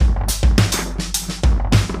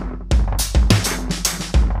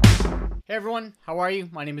Hey everyone, how are you?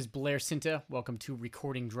 My name is Blair Cinta. Welcome to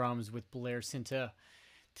Recording Drums with Blair Cinta.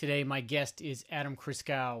 Today, my guest is Adam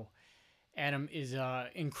Kriskow. Adam is an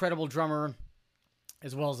incredible drummer,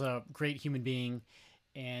 as well as a great human being,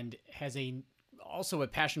 and has also a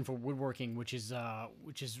passion for woodworking, which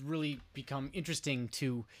has really become interesting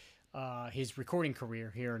to his recording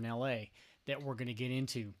career here in LA that we're going to get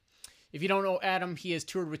into. If you don't know Adam, he has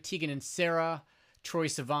toured with Tegan and Sara, Troye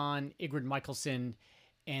Sivan, Ingrid Michaelson,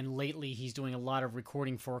 and lately he's doing a lot of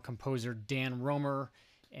recording for composer Dan Romer,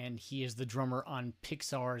 and he is the drummer on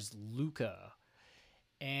Pixar's Luca.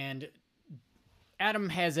 And Adam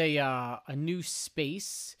has a new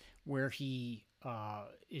space where he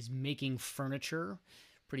is making furniture,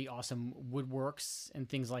 pretty awesome woodworks and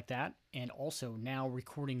things like that, and also now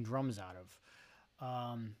recording drums out of.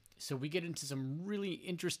 So we get into some really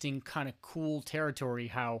interesting, kind of cool territory,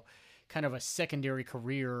 how kind of a secondary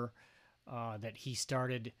career that he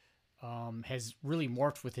started has really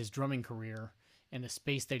morphed with his drumming career and the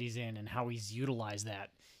space that he's in and how he's utilized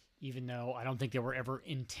that, even though I don't think they were ever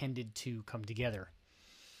intended to come together.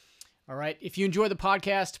 All right. If you enjoy the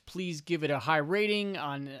podcast, please give it a high rating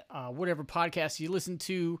on whatever podcast you listen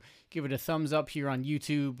to. Give it a thumbs up here on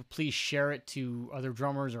YouTube. Please share it to other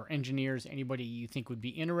drummers or engineers, anybody you think would be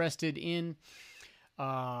interested in.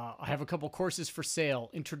 I have a couple courses for sale: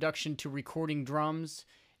 Introduction to Recording Drums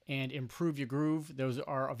and Improve Your Groove. Those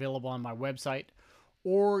are available on my website.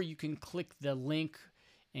 Or you can click the link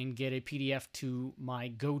and get a PDF to my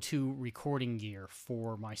go-to recording gear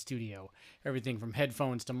for my studio. Everything from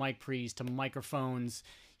headphones to mic pre's to microphones,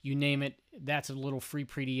 you name it, that's a little free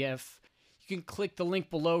PDF. You can click the link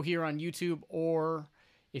below here on YouTube, or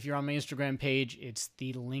if you're on my Instagram page, it's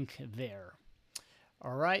the link there.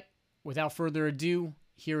 All right, without further ado,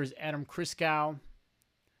 here is Adam Kriskow.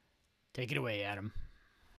 Take it away, Adam.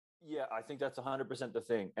 Yeah, I think that's 100% the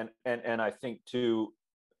thing. And I think too,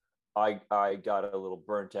 I got a little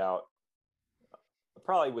burnt out,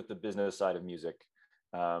 probably with the business side of music,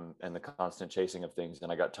 and the constant chasing of things.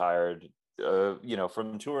 And I got tired,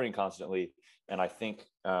 from touring constantly. And I think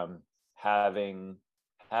having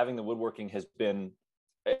the woodworking has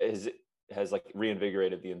like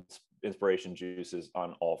reinvigorated the inspiration juices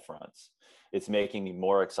on all fronts. It's making me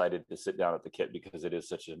more excited to sit down at the kit because it is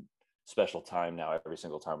such a special time now. Every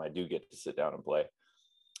single time I do get to sit down and play,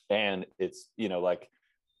 and it's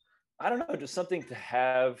I don't know, just something to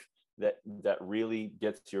have that really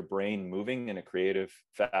gets your brain moving in a creative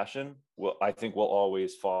fashion. Well, I think will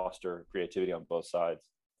always foster creativity on both sides.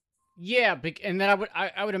 Yeah, and then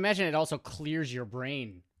I would imagine it also clears your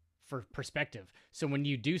brain for perspective. So when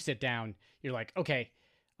you do sit down, you're like, okay,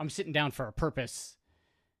 I'm sitting down for a purpose,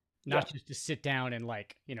 not just to sit down and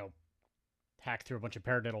hack through a bunch of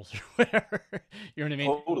paradiddles or whatever. You know what I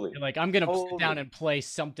mean? Totally. You're like, I'm gonna sit down and play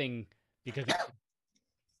something because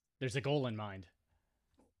there's a goal in mind.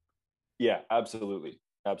 Yeah, absolutely.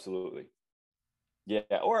 Yeah.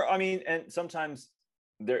 Or I mean, and sometimes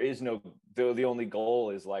there is the only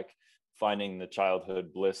goal is like finding the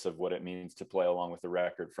childhood bliss of what it means to play along with the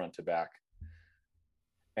record front to back.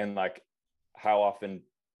 And like, how often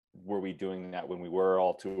were we doing that when we were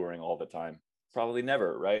all touring all the time? Probably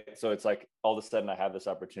never, right? So it's like all of a sudden I have this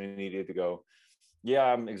opportunity to go, yeah,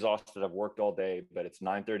 I'm exhausted, I've worked all day, but it's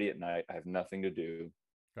 9:30 at night, I have nothing to do.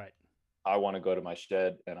 Right. I want to go to my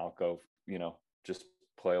shed and I'll go, just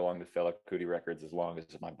play along the Fela Kuti records as long as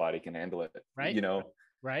my body can handle it, Right.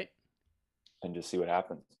 Right. And just see what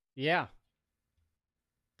happens. Yeah.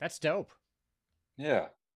 That's dope. Yeah,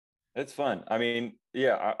 it's fun. I mean,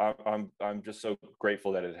 yeah, I'm just so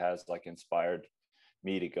grateful that it has like inspired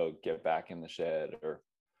me to go get back in the shed, or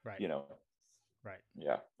Right. Right.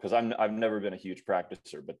 Yeah, because I've never been a huge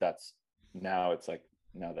practicer, but it's like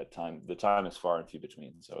now that the time is far and few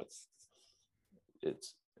between, so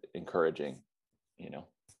it's encouraging. All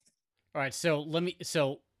right, so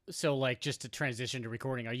like, just to transition to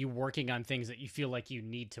recording, are you working on things that you feel like you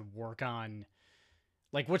need to work on?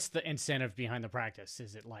 Like, what's the incentive behind the practice?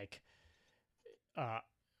 Is it like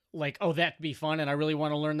oh, that'd be fun and I really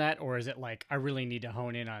want to learn that, or is it like I really need to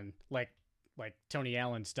hone in on like Tony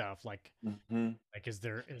Allen stuff? Like, like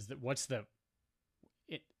what's the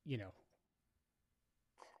it?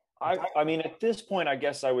 I mean, at this point, I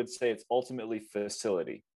guess I would say it's ultimately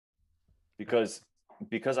facility, because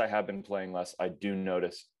I have been playing less. I do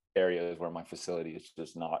notice areas where my facility is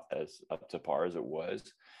just not as up to par as it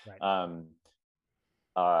was. Right.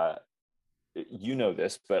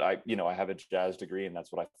 This, but I have a jazz degree, and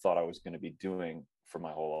that's what I thought I was going to be doing for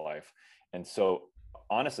my whole life. And so,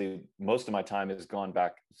 honestly, most of my time has gone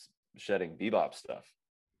back shedding bebop stuff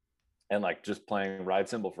and like just playing ride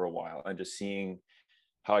cymbal for a while and just seeing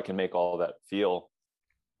how I can make all that feel,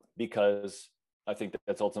 because I think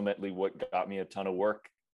that's ultimately what got me a ton of work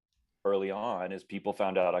early on, is people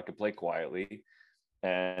found out I could play quietly,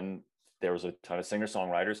 and there was a ton of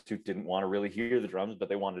singer-songwriters who didn't want to really hear the drums, but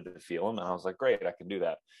they wanted to feel them, and I was like, great, I can do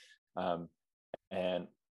that. And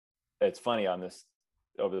it's funny, on this,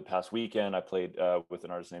 over the past weekend, I played with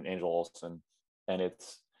an artist named Angel Olsen, and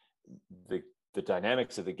it's the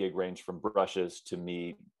dynamics of the gig range from brushes to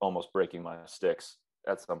me almost breaking my sticks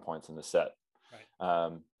at some points in the set.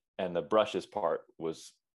 Right. And the brushes part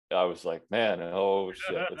was, I was like, man, oh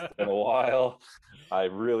shit, it's been a while.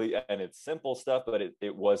 And it's simple stuff, but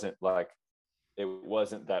it wasn't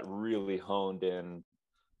that really honed in,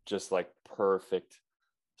 just like perfect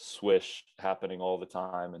swish happening all the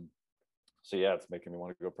time. And so, yeah, it's making me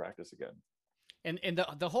want to go practice again. And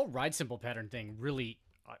the whole ride cymbal pattern thing really,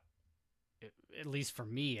 at least for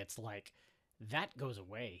me, it's like that goes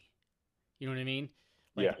away. You know what I mean?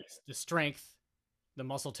 Like Yeah. the strength, the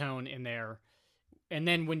muscle tone in there, and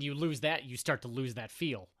then when you lose that, you start to lose that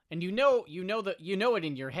feel, and you know it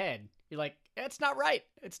in your head. You're like, it's not right.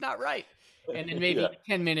 It's not right. And then maybe Yeah.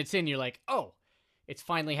 10 minutes in, you're like, oh, it's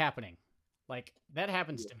finally happening. Like that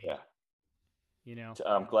happens to me. Yeah. You know,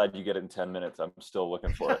 I'm glad you get it in 10 minutes. I'm still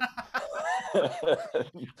looking for it.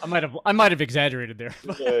 I might have exaggerated there.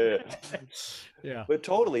 Yeah. Yeah. But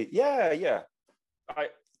totally. Yeah.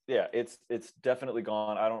 It's definitely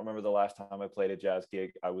gone. I don't remember the last time I played a jazz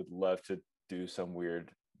gig. I would love to do some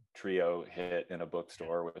weird trio hit in a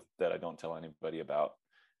bookstore that I don't tell anybody about,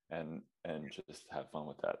 and just have fun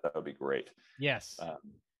with that. That would be great. Yes.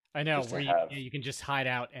 I know, where you can just hide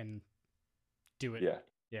out and do it.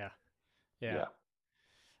 Yeah. Yeah.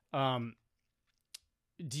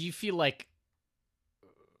 Do you feel like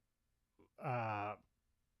how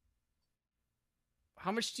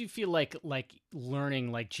much do you feel like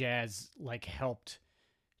learning like jazz like helped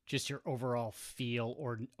just your overall feel,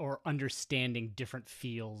 or understanding different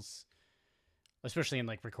feels, especially in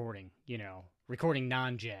like recording, recording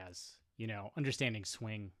non-jazz, understanding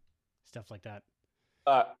swing, stuff like that?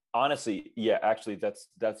 Honestly, yeah, actually,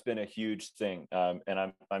 that's been a huge thing,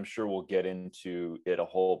 and I'm sure we'll get into it a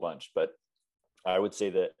whole bunch. But I would say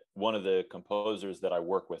that one of the composers that I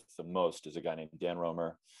work with the most is a guy named Dan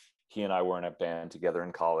Romer. He and I were in a band together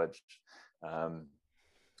in college,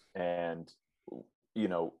 and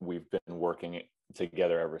we've been working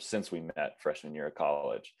together ever since we met freshman year of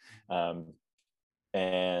college.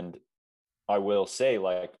 And I will say,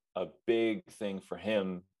 like, a big thing for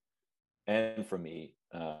him and for me,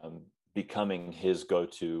 becoming his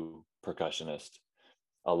go-to percussionist,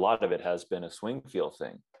 a lot of it has been a swing feel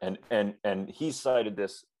thing. And he cited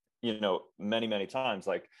this, many times.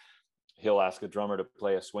 Like, he'll ask a drummer to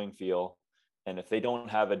play a swing feel, and if they don't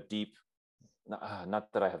have a deep,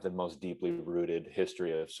 not that I have the most deeply rooted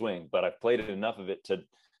history of swing, but I've played enough of it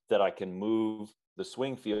that I can move the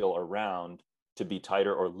swing feel around to be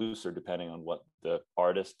tighter or looser depending on what the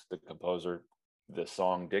artist, the composer, the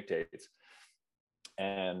song dictates.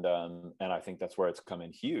 And I think that's where it's come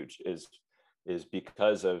in huge, is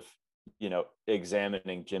because of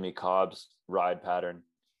examining Jimmy Cobb's ride pattern,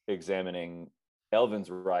 examining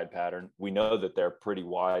Elvin's ride pattern. We know that there are pretty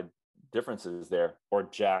wide differences there, or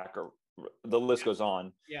Jack, or the list goes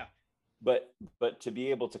on. Yeah. But to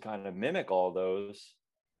be able to kind of mimic all those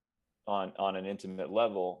on an intimate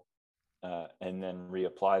level, and then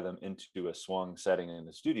reapply them into a swung setting in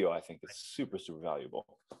the studio, I think is super, super valuable.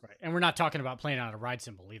 Right. And we're not talking about playing on a ride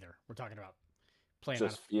cymbal either. We're talking about playing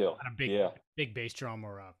just on a big bass drum,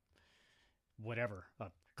 or a whatever, a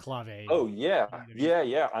clave. Oh yeah.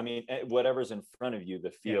 Yeah. I mean, whatever's in front of you,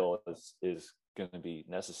 the feel is going to be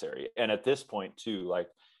necessary. And at this point too, like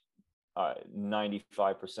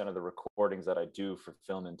 95% of the recordings that I do for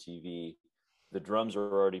film and TV, the drums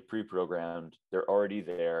are already pre-programmed. They're already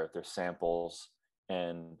there. They're samples.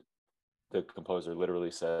 And the composer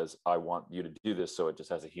literally says, I want you to do this so it just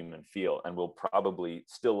has a human feel. And we'll probably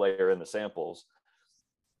still layer in the samples,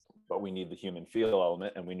 but we need the human feel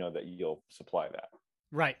element, and we know that you'll supply that.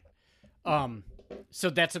 Right. So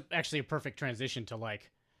that's actually a perfect transition to,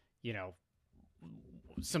 like,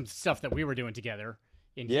 some stuff that we were doing together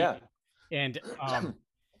in Yeah. Keaton. And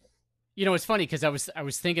it's funny because I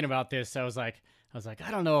was thinking about this. I was like,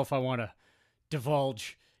 I don't know if I want to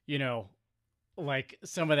divulge, like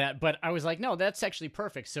some of that, but I was like, no, that's actually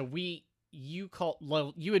perfect. So you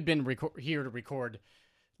had been here to record,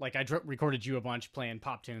 like I recorded you a bunch playing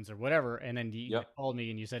pop tunes or whatever, and then you called me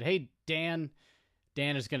and you said, hey, Dan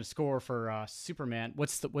is going to score for Superman.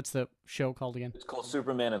 What's the show called again? It's called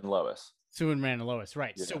Superman and Lois. Superman and Lois,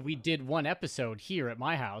 right? Yeah. So we did one episode here at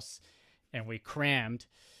my house, and we crammed,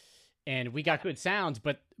 and we got good sounds,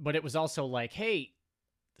 but it was also like, hey,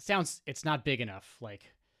 sounds, it's not big enough.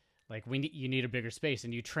 Like you need a bigger space,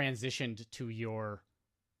 and you transitioned to your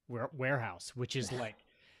warehouse, which is like,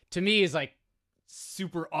 to me, is like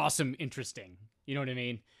super awesome, interesting. You know what I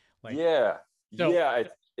mean? Like, Yeah, so yeah.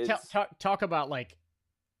 It's talk about like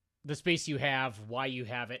the space you have, why you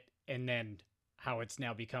have it, and then how it's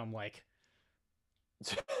now become like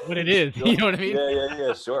what it is. Sure. You know what I mean?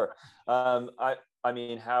 Yeah, sure. I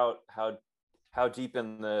mean, how deep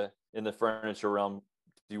in the furniture realm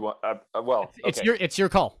do you want? Well, It's okay, your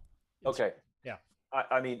call. okay. Yeah.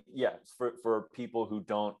 I mean, yeah, for people who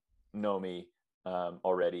don't know me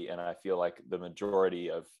already, and I feel like the majority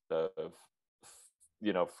of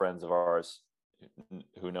friends of ours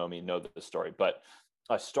who know me know the story. But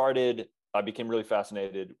I became really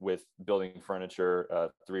fascinated with building furniture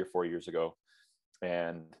 3 or 4 years ago,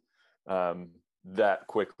 and um, that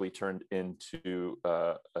quickly turned into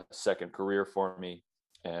a second career for me,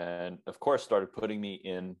 and of course started putting me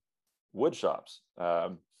in wood shops.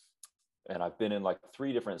 And I've been in like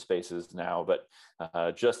 3 different spaces now, but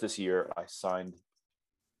just this year I signed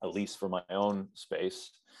a lease for my own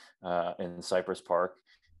space in Cypress Park,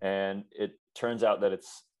 and it turns out that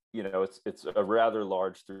it's a rather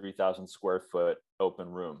large 3,000 square foot open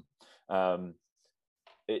room. Um,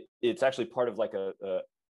 it's actually part of like a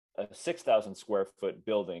 6,000 square foot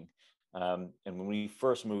building. And when we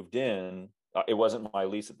first moved in, it wasn't my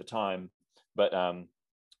lease at the time, but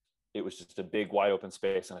it was just a big wide open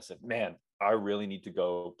space. And I said, man, I really need to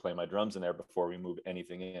go play my drums in there before we move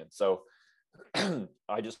anything in. So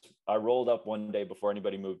I rolled up one day before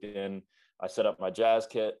anybody moved in. I set up my jazz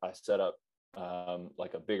kit. I set up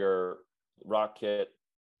like a bigger rock kit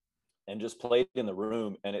and just played in the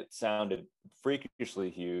room, and it sounded freakishly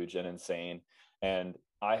huge and insane. And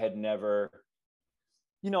I had never,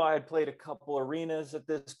 I had played a couple arenas at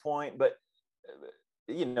this point, but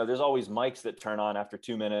there's always mics that turn on after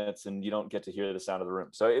 2 minutes and you don't get to hear the sound of the room.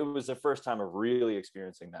 So it was the first time of really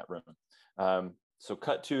experiencing that room. So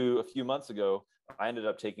cut to a few months ago, I ended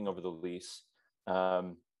up taking over the lease.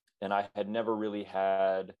 And I had never really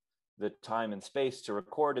had the time and space to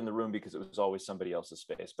record in the room because it was always somebody else's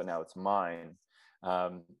space, but now it's mine.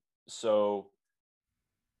 So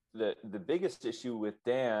the biggest issue with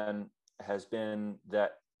Dan has been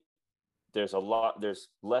that there's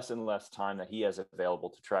less and less time that he has available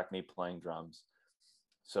to track me playing drums.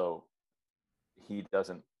 So he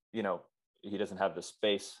doesn't have the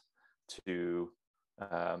space to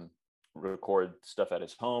record stuff at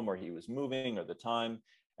his home, or he was moving, or the time.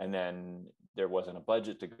 And then there wasn't a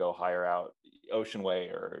budget to go hire out Ocean Way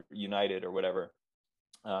or United or whatever.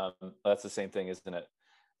 That's the same thing, isn't it?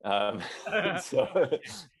 So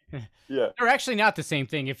yeah, They're actually not the same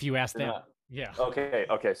thing if you ask them. not. Yeah.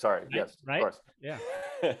 Okay, sorry. Right? Yes, Right? of course.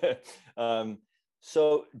 Yeah.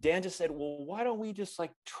 So Dan just said, well, why don't we just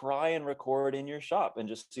like try and record in your shop and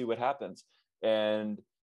just see what happens? And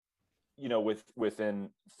within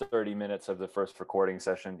 30 minutes of the first recording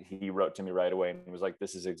session, he wrote to me right away and was like,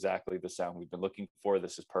 this is exactly the sound we've been looking for.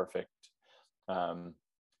 This is perfect. And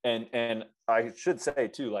I should say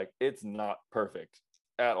too, like, it's not perfect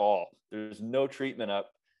at all. There's no treatment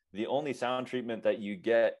up. The only sound treatment that you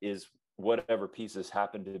get is whatever pieces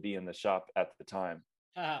happen to be in the shop at the time.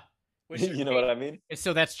 You know what I mean?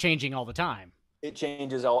 So that's changing all the time. It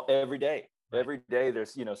changes every day. Right. Every day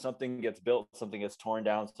there's, something gets built, something gets torn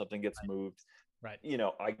down, something gets moved. Right.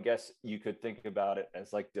 I guess you could think about it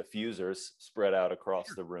as like diffusers spread out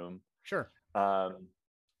across the room. Sure.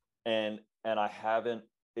 And I haven't,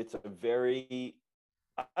 it's a very,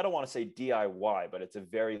 I don't want to say DIY, but it's a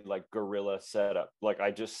very like guerrilla setup. Like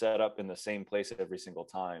I just set up in the same place every single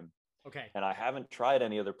time. Okay. And I haven't tried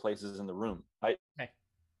any other places in the room.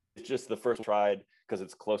 It's just the first tried because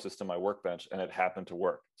it's closest to my workbench and it happened to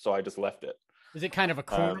work. So I just left it. Is it kind of a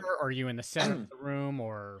corner, or are you in the center of the room,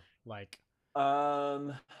 or like? I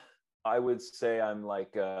would say I'm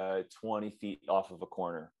like 20 feet off of a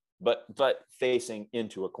corner, but facing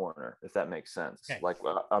into a corner, if that makes sense. Okay. Like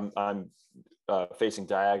I'm facing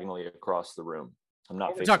diagonally across the room. I'm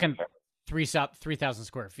not. We're talking 3,000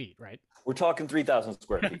 square feet, right? We're talking 3,000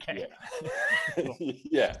 square feet. Okay.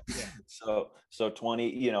 Yeah. Yeah. So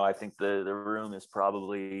 20. I think the room is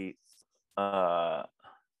probably 20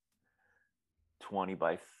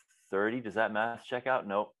 by 30. Does that math check out?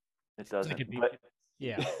 Nope, it doesn't. But,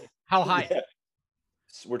 yeah. How high? Yeah.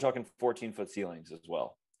 We're talking 14-foot ceilings as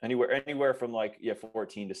well. Anywhere from like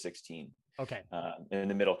 14 to 16. Okay. In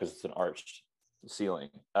the middle because it's an arched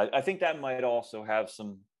ceiling. I think that might also have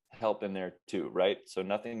some help in there too, right? So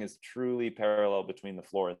nothing is truly parallel between the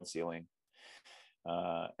floor and the ceiling.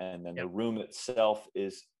 And then the room itself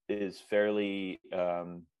is fairly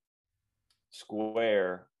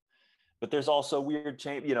square, but there's also weird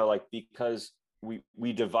change, like because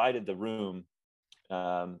we divided the room.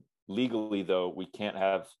 Legally, though, we can't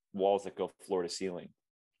have walls that go floor to ceiling.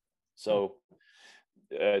 So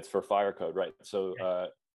it's for fire code, right? So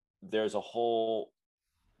there's a whole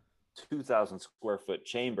 2,000 square foot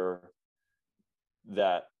chamber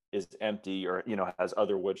that is empty, or has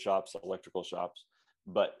other wood shops, electrical shops,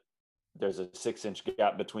 but there's a 6-inch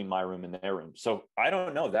gap between my room and their room. So I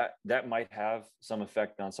don't know, that might have some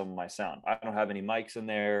effect on some of my sound. I don't have any mics in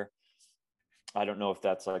there. I don't know if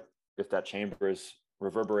that's like, if that chamber is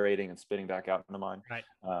reverberating and spitting back out into mine. Right.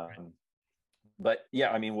 But yeah,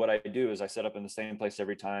 I mean, what I do is I set up in the same place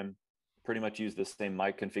every time, pretty much use the same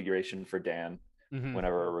mic configuration for Dan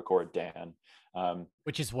whenever I record Dan.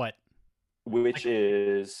 Which is what? Which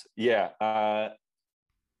is,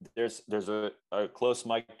 there's a close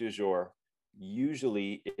mic du jour.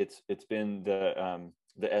 Usually it's been the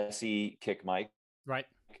SE kick mic. Right.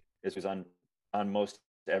 It was on most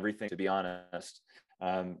everything, to be honest.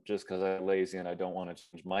 Just because I'm lazy and I don't want to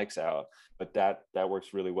change mics out, but that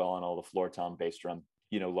works really well on all the floor tom, bass drum,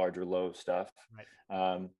 larger low stuff. Right.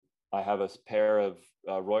 I have a pair of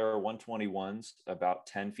Royer 121s about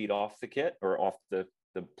 10 feet off the kit, or off the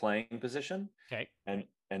playing position. Okay. And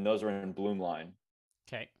those are in Bloomline.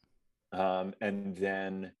 Okay. And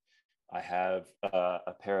then I have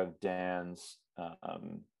a pair of Dan's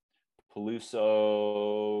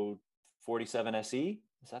Peluso 47 SE.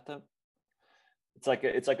 Is that the?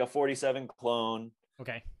 It's like a 47 clone.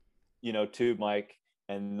 Okay. Tube mic,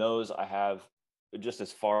 and those I have just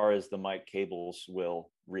as far as the mic cables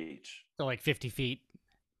will reach. So like 50 feet.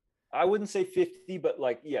 I wouldn't say 50, but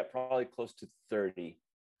probably close to 30.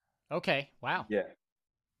 Okay. Wow.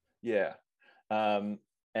 Yeah.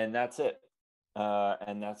 And that's it.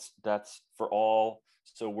 And that's for all.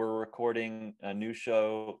 So we're recording a new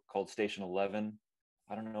show called Station 11.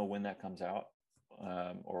 I don't know when that comes out,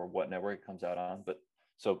 or what network it comes out on, but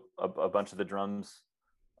so a bunch of the drums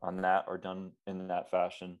on that are done in that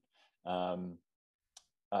fashion. No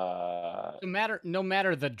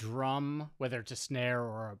matter the drum, whether it's a snare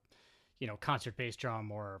or a concert bass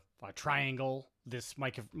drum or a triangle, this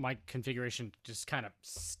mic configuration just kind of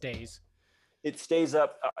stays. It stays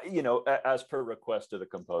up, as per request of the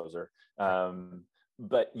composer.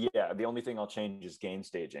 But yeah, the only thing I'll change is gain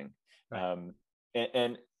staging. Right.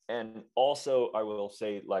 And also I will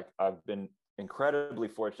say, I've been incredibly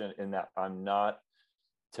fortunate in that I'm not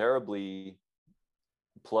terribly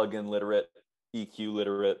plug-in literate, EQ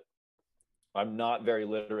literate. I'm not very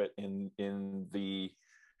literate in the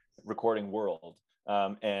recording world.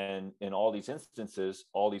 And in all these instances,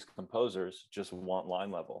 all these composers just want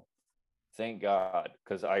line level. Thank God,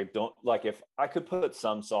 because I don't if I could put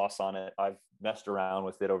some sauce on it. I've messed around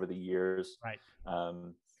with it over the years. Right.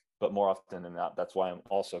 But more often than not, that's why I'm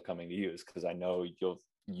also coming to you, is because I know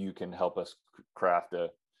you can help us craft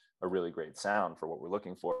a really great sound for what we're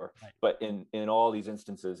looking for. Right. But in all these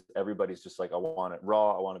instances, everybody's just like, I want it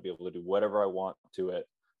raw. I want to be able to do whatever I want to it.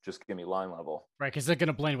 Just give me line level. Right, because they're going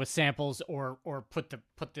to blend with samples or put the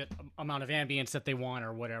amount of ambience that they want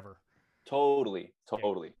or whatever. Totally.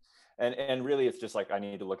 Yeah. And really, it's just I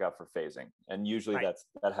need to look out for phasing, and usually right.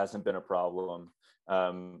 that hasn't been a problem.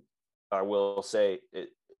 I will say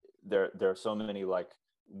there are so many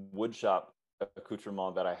woodshop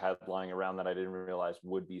accoutrements that I had lying around that I didn't realize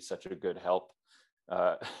would be such a good help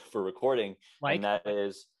for recording. And that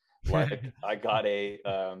is I got a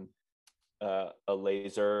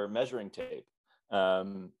laser measuring tape.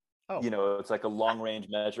 It's like a long range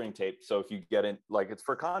measuring tape. So if you get in, it's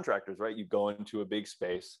for contractors, right? You go into a big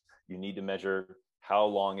space, you need to measure how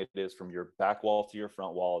long it is from your back wall to your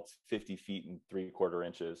front wall. It's 50 feet and 3/4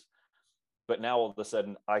 inches. But now all of a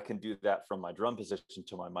sudden I can do that from my drum position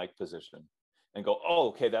to my mic position and go, oh,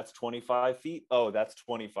 okay, that's 25 feet. Oh, that's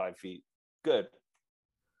 25 feet. Good.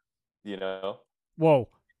 Whoa.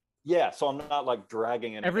 Yeah, so I'm not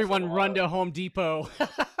dragging it. Everyone run to Home Depot.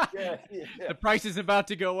 Yeah. The price is about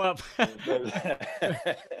to go up.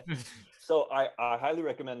 So I highly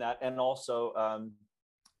recommend that. And also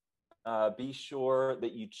be sure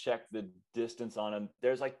that you check the distance on them.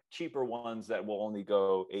 There's cheaper ones that will only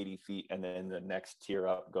go 80 feet, and then the next tier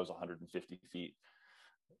up goes 150 feet,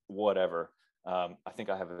 whatever. I think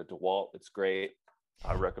I have a DeWalt. It's great.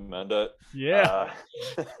 I recommend it. Yeah.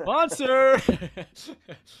 Sponsor.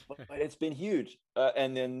 But it's been huge.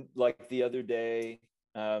 And then the other day,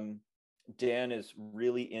 Dan is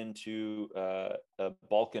really into a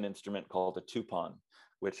Balkan instrument called a tupan,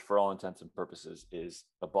 which for all intents and purposes is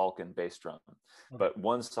a Balkan bass drum. Okay. But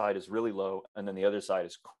one side is really low, and then the other side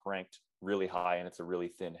is cranked really high, and it's a really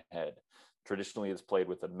thin head. Traditionally, it's played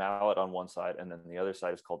with a mallet on one side, and then the other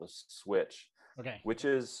side is called a switch, Okay. which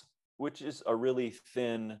is a really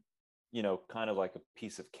thin, kind of like a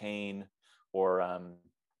piece of cane, or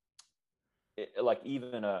like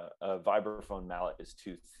even a vibraphone mallet is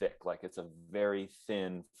too thick. Like it's a very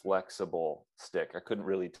thin, flexible stick. I couldn't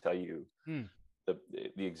really tell you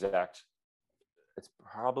the exact. It's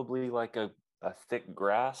probably like a thick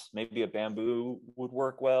grass. Maybe a bamboo would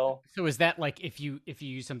work well. So is that like if you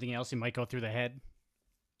use something else, you might go through the head?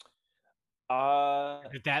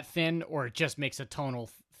 Is it that thin, or it just makes a tonal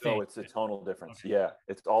thing? No, it's a tonal difference. Okay. Yeah,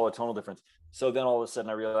 it's all a tonal difference. So then all of a sudden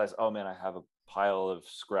I realized, oh man, I have a pile of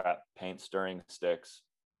scrap paint stirring sticks.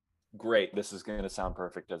 Great, this is going to sound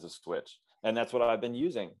perfect as a switch. And that's what I've been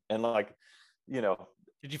using. And like,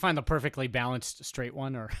 Did you find the perfectly balanced straight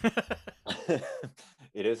one, or?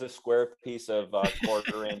 it is a square piece of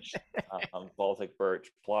 1/4 inch Baltic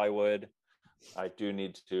birch plywood. I do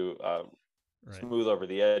need to smooth over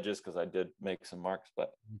the edges because I did make some marks,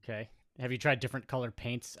 but okay. Have you tried different colored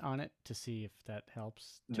paints on it to see if that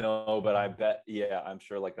helps? No, but I bet, yeah, I'm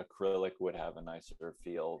sure like acrylic would have a nicer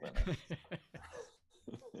feel than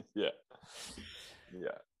yeah.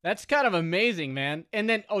 That's kind of amazing, man. And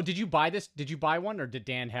then, did you buy this? Did you buy one, or did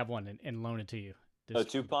Dan have one and loan it to you? A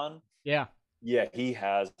Tupon? Yeah. Yeah, he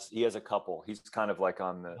has a couple. He's kind of like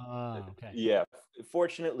on the okay. Yeah.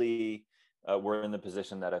 Fortunately, we're in the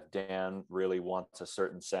position that if Dan really wants a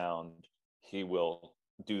certain sound, he will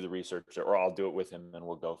do the research, or I'll do it with him, and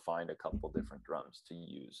we'll go find a couple different drums to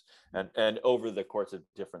use. And over the course of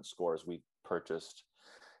different scores, we purchased,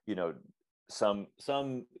 some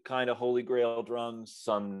kind of holy grail drums,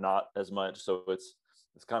 some not as much. So it's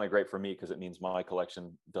kind of great for me because it means my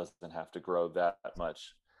collection doesn't have to grow that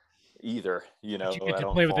much either. But you get I to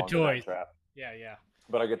don't play with the fall into that toys. trap. Yeah.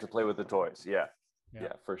 But I get to play with the toys. Yeah,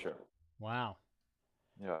 for sure. Wow.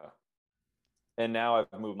 Yeah. And now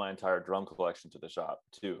I've moved my entire drum collection to the shop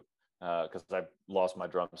too, because I lost my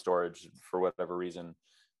drum storage for whatever reason.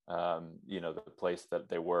 The place that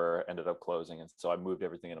they were ended up closing, and so I moved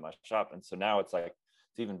everything into my shop. And so now it's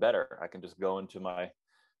even better. I can just go into my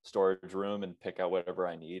storage room and pick out whatever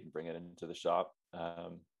I need and bring it into the shop.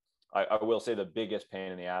 I will say the biggest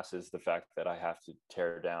pain in the ass is the fact that I have to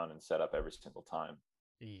tear down and set up every single time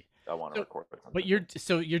I want to record something. But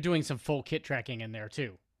you're doing some full kit tracking in there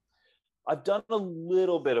too. I've done a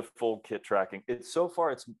little bit of full kit tracking. It's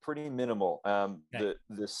pretty minimal. Okay.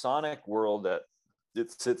 The sonic world that it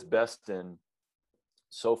sits best in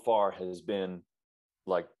so far has been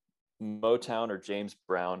like Motown or James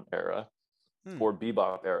Brown era or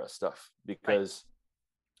bebop era stuff, because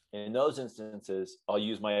in those instances I'll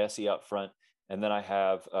use my SE up front, and then I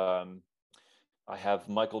have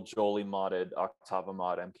Michael Jolie modded Octava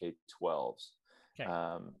Mod MK12s,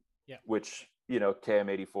 which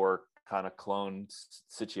KM84 kind of clone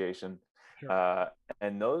situation. Sure.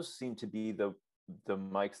 And those seem to be the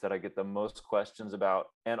mics that I get the most questions about,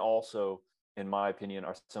 and also, in my opinion,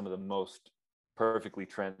 are some of the most perfectly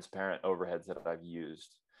transparent overheads that I've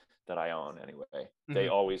used, that I own anyway. Mm-hmm. They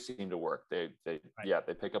always seem to work. They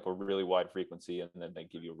pick up a really wide frequency, and then they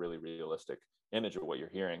give you a really realistic image of what you're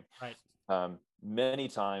hearing. Right. Many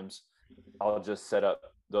times I'll just set up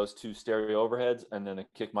those two stereo overheads and then a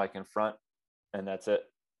kick mic in front, and that's it.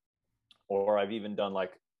 Or I've even done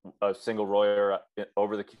like a single Royer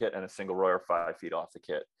over the kit and a single Royer 5 feet off the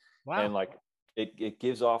kit. Wow. And like it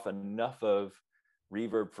gives off enough of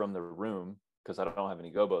reverb from the room, because I don't have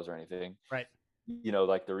any gobos or anything. Right.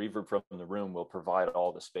 Like the reverb from the room will provide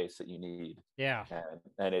all the space that you need. Yeah.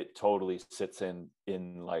 And it totally sits in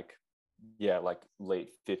like late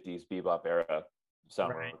 50s bebop era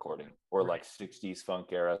sound recording, or like 60s funk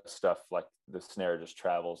era stuff. Like the snare just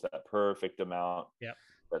travels that perfect amount. Yeah.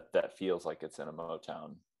 That feels like it's in a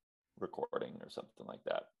Motown recording or something like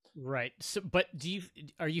that. Right. So, but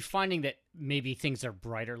are you finding that maybe things are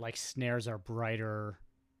brighter, like snares are brighter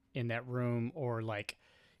in that room, or like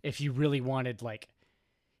if you really wanted like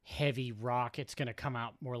heavy rock, it's going to come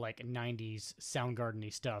out more like 90s Soundgarden-y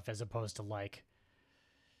stuff, as opposed to like,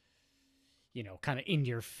 kind of in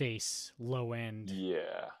your face, low end.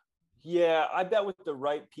 Yeah. I bet with the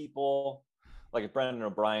right people, like if Brendan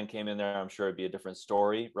O'Brien came in there, I'm sure it'd be a different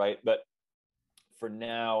story, right? But for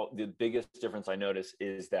now, the biggest difference I notice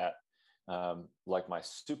is that, like my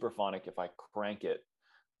Superphonic, if I crank it,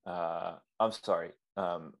 I'm sorry,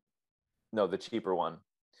 no, the cheaper one.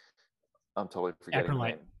 I'm totally forgetting the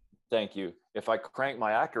name. Thank you. If I crank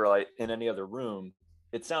my Acrolite in any other room,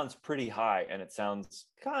 it sounds pretty high and it sounds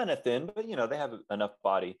kind of thin, but you know, they have enough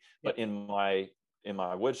body. Yep. But in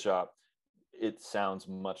my wood shop, it sounds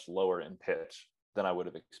much lower in pitch than I would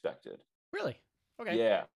have expected. Really? Okay.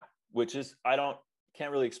 Yeah, which is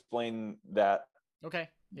can't really explain that. Okay.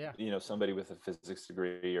 Yeah. You know, somebody with a physics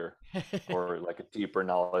degree or like a deeper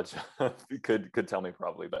knowledge could tell me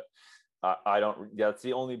probably, but I don't. That's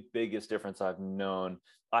the only biggest difference I've known.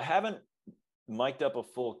 I haven't mic'd up a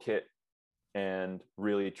full kit and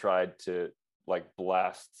really tried to like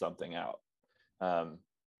blast something out.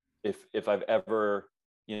 If I've ever,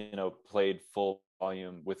 you know, played full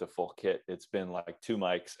volume with a full kit, it's been like 2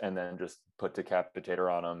 mics and then just put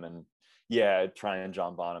Decapitator on them and yeah, try and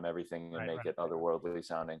John Bonham everything and make it otherworldly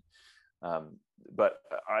sounding. But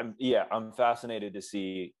I'm fascinated to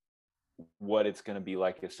see what it's going to be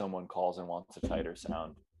like if someone calls and wants a tighter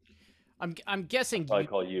sound. I'm guessing. I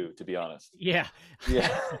call you, to be honest. Yeah.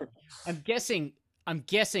 Yeah. I'm guessing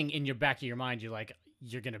in your back of your mind,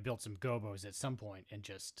 you're going to build some gobos at some point and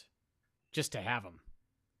just to have them.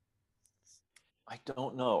 I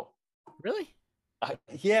don't know. Really?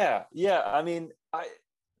 Yeah. I mean,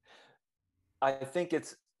 I think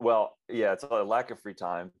it's it's a lack of free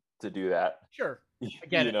time to do that. Sure. I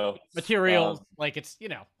get it. Know, materials, like it's, you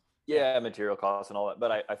know. Yeah, material costs and all that.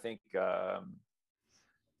 But I think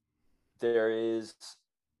there is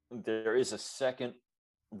a second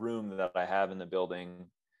room that I have in the building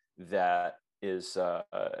that is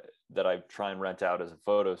that I try and rent out as a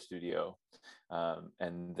photo studio.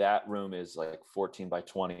 And that room is like 14 by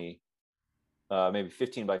 20, maybe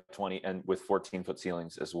 15 by 20, and with 14-foot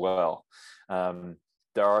ceilings as well.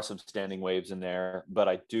 There are some standing waves in there, but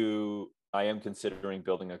I am considering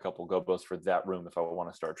building a couple gobos for that room if I want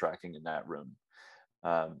to start tracking in that room.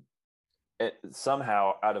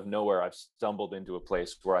 Somehow out of nowhere, I've stumbled into a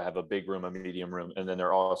place where I have a big room, a medium room, and then there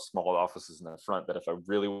are all small offices in the front that if I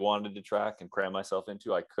really wanted to track and cram myself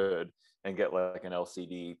into, I could and get like an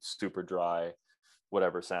LCD, super dry,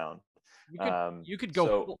 whatever sound. You could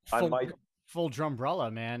go full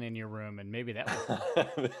Drumbrella, man, in your room, and maybe that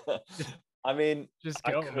would... I mean, just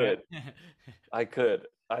go, I could.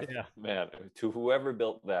 Man, to whoever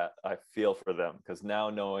built that, I feel for them, because now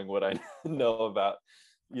knowing what I know about,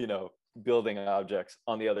 you know, building objects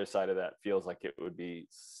on the other side of that feels like it would be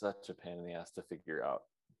such a pain in the ass to figure out.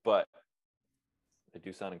 But they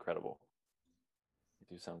do sound incredible.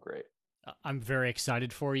 They do sound great. I'm very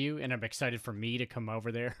excited for you, and I'm excited for me to come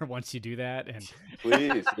over there once you do that. And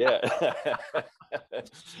please, yeah.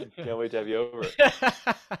 Can't wait to have you over.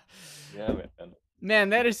 Yeah, man,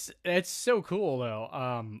 that's so cool though.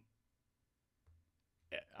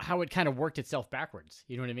 How it kind of worked itself backwards.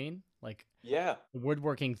 You know what I mean? Like, yeah, the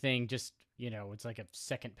woodworking thing just, you know, it's like a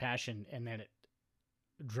second passion, and then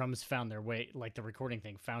drums found their way, like the recording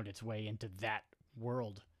thing found its way into that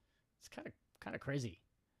world. It's kind of crazy.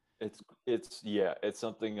 It's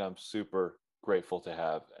something I'm super grateful to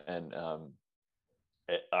have, and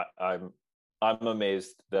I'm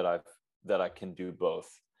amazed that I can do both.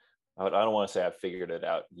 I don't want to say I've figured it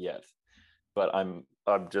out yet, but I'm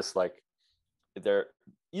just like, there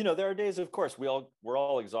are days, of course, we're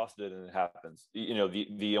all exhausted and it happens. You know,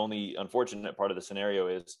 the only unfortunate part of the scenario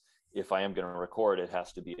is if I am going to record, it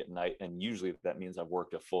has to be at night, and usually that means I've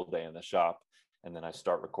worked a full day in the shop and then I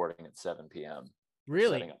start recording at 7 p.m.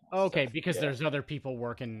 Really? Okay, because there's other people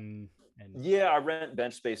working. Yeah, I rent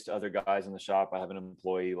bench space to other guys in the shop. I have an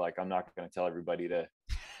employee. Like, I'm not going to tell everybody to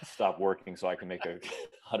stop working so I can make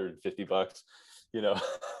 $150, you know.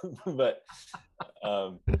 But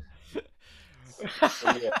so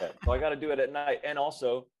I got to do it at night. And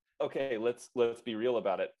also, okay, let's be real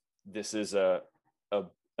about it. This is an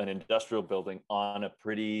industrial building on a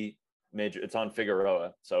pretty major, it's on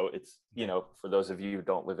Figueroa, so it's, you know, for those of you who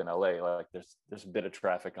don't live in LA, like there's a bit of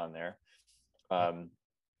traffic on there.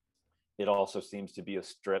 It also seems to be a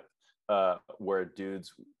strip where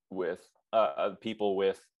dudes with people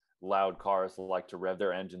with loud cars like to rev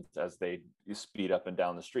their engines as they speed up and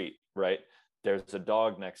down the street, right? There's a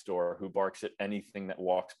dog next door who barks at anything that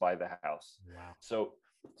walks by the house. Wow.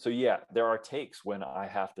 So yeah, there are takes when I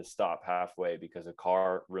have to stop halfway because a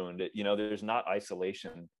car ruined it. You know, there's not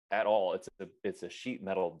isolation at all. It's a sheet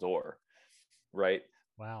metal door, right?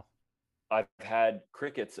 Wow. I've had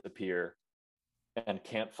crickets appear and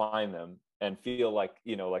can't find them and feel like,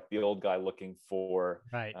 you know, like the old guy looking for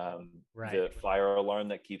the fire alarm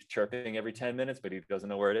that keeps chirping every 10 minutes, but he doesn't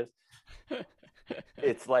know where it is.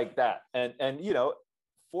 It's like that. And you know,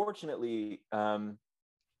 fortunately,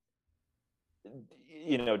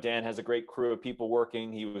 you know, Dan has a great crew of people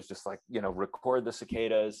working. He was just like, you know, record the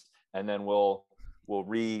cicadas and then we'll we'll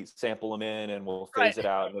re-sample them in and we'll Right. phase it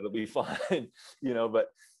out and it'll be fine.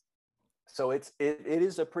 But so it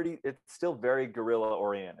is it's still very guerrilla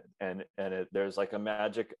oriented, and there's like a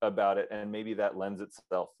magic about it, and maybe that lends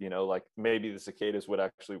itself, like maybe the cicadas would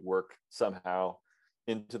actually work somehow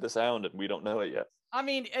into the sound, and we don't know it yet. I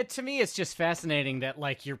mean, to me, it's just fascinating that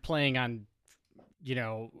like you're playing on,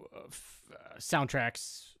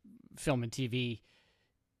 soundtracks, film and TV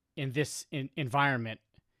in this environment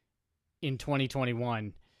in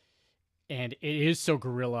 2021, and it is so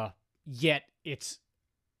guerrilla, yet it's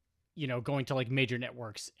going to like major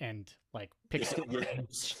networks and like Pixar and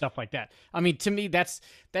stuff like that. I mean, to me, that's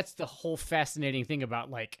the whole fascinating thing about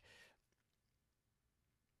like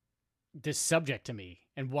this subject to me,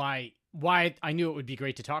 and why I knew it would be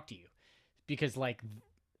great to talk to you, because like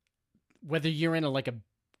whether you're in a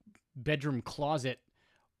bedroom closet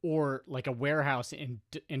or like a warehouse in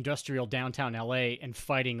industrial downtown LA and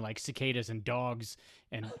fighting like cicadas and dogs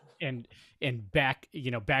and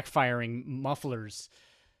backfiring mufflers,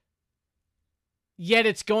 yet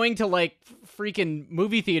it's going to like freaking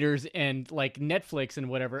movie theaters and like Netflix and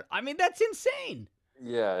whatever. I mean, that's insane.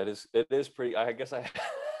 Yeah, it is pretty. I guess I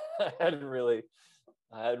hadn't really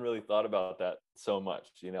thought about that so much.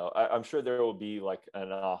 I'm sure there will be like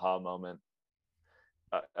an aha moment.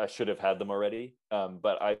 I should have had them already,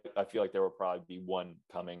 but I feel like there will probably be one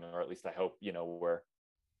coming, or at least I hope, where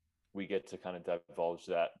we get to kind of divulge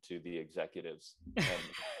that to the executives.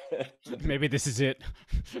 Maybe this is it.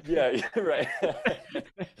 Yeah, right.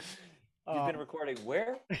 You've been recording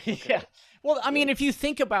where? Okay. Yeah. Well, I mean, if you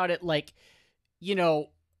think about it, like, the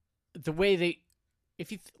way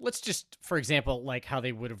let's just, for example, like how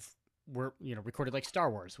they would have recorded like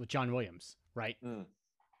Star Wars with John Williams, right? Mm.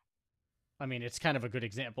 I mean, it's kind of a good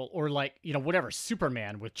example. Or like, whatever,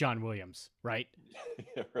 Superman with John Williams, right?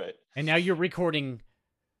 Right. And now you're recording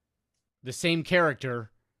the same character,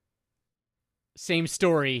 same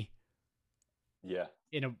story. Yeah.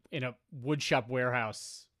 In a woodshop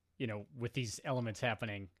warehouse, with these elements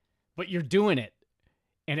happening, but you're doing it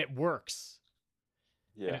and it works.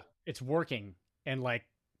 Yeah. It's working. And like,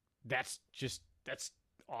 that's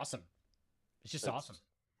awesome. It's just awesome.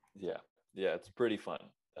 Yeah. Yeah. It's pretty fun.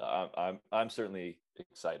 I'm certainly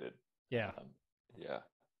excited. Yeah. Yeah.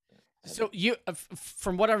 So you,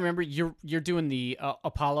 from what I remember, you're doing the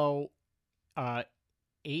Apollo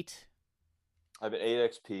 8. I have an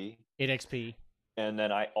 8XP. 8XP. And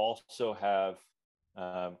then I also have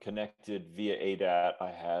connected via ADAT.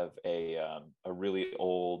 I have a really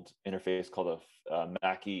old interface called a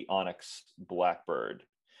Mackie Onyx Blackbird,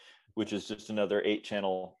 which is just another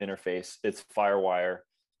 8-channel interface. It's FireWire.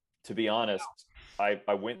 To be honest,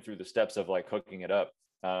 I went through the steps of like hooking it up,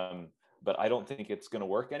 but I don't think it's going to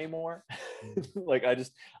work anymore. Like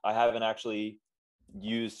I haven't actually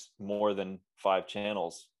used more than 5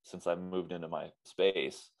 channels since I moved into my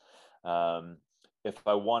space. If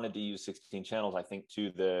I wanted to use 16 channels, I think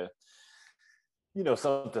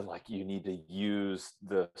something like you need to use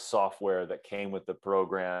the software that came with the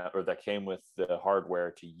program or that came with the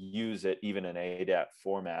hardware to use it even in ADAT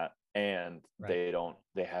format. And right.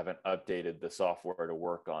 They haven't updated the software to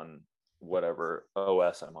work on whatever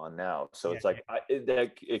OS I'm on now. So yeah, it's like,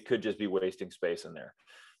 it could just be wasting space in there.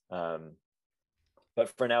 But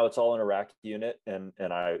for now it's all in a rack unit, and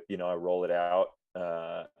I roll it out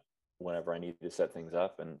whenever I need to set things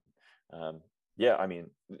up. And yeah, I mean,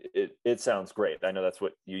 it sounds great. I know that's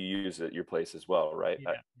what you use at your place as well, right?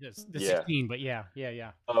 Yeah, the 16, but yeah.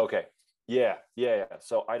 Oh, okay. Yeah.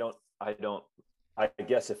 So I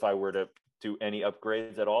guess if I were to do any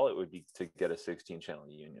upgrades at all, it would be to get a 16-channel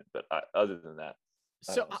unit. But other than that,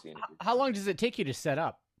 so how long does it take you to set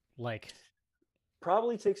up? Like,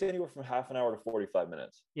 probably takes anywhere from half an hour to 45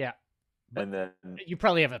 minutes. Yeah. But and then you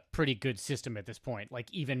probably have a pretty good system at this point, like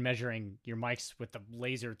even measuring your mics with the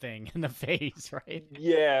laser thing in the face, right?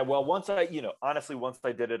 Yeah. Well, once I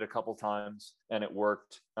did it a couple times and it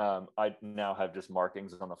worked, I now have just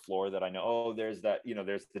markings on the floor that I know, oh, there's that,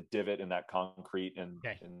 there's the divot in that concrete and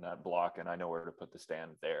in that block, and I know where to put the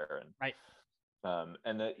stand there. And right.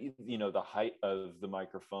 And the height of the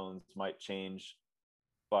microphones might change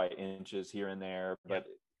by inches here and there, but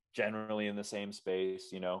generally in the same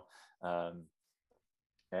space,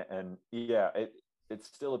 and yeah, it's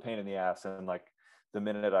still a pain in the ass. And like the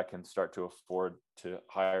minute I can start to afford to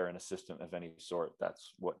hire an assistant of any sort,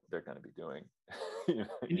 that's what they're going to be doing.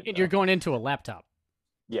 And you're going into a laptop.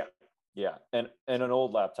 Yeah. And an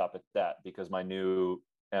old laptop at that, because my new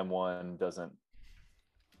M1 doesn't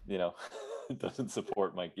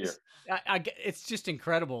support my gear. It's just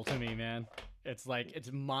incredible to me, man. It's like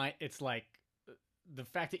the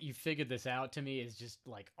fact that you figured this out, to me, is just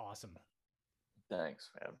like awesome.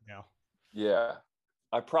 Thanks, man. Yeah. Yeah.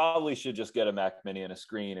 I probably should just get a Mac Mini and a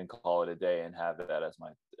screen and call it a day and have that as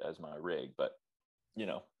my rig, but you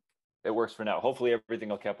know, it works for now. Hopefully everything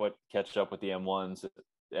will catch up with the M1s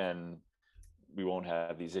and we won't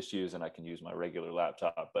have these issues and I can use my regular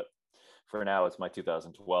laptop. But for now, it's my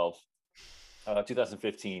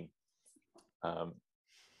 2015,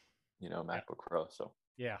 MacBook Pro. So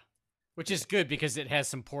yeah, which is good because it has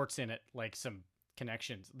some ports in it, like some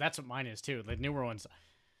connections. That's what mine is too. The newer ones,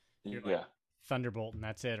 yeah, like Thunderbolt, and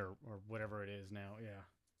that's it, or whatever it is now.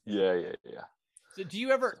 yeah. So do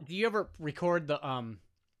you ever record the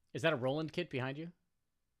Is that a Roland kit behind you?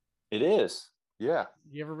 It is. Yeah.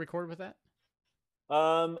 Do you ever record with that?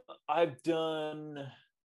 I've done,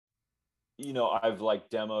 I've like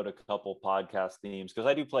demoed a couple podcast themes because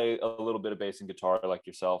I do play a little bit of bass and guitar like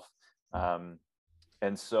yourself. And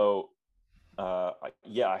so,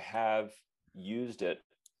 I have used it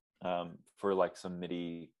for like some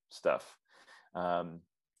MIDI stuff. And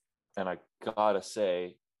I gotta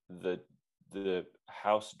say, the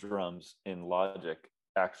house drums in Logic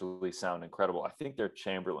actually sound incredible. I think they're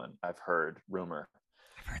Chamberlain. I've heard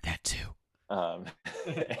that too. And,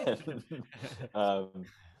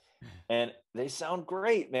 and they sound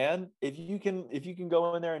great, man. If you can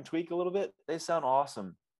go in there and tweak a little bit, they sound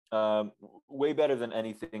awesome. Way better than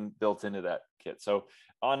anything built into that kit. So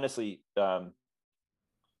honestly, kind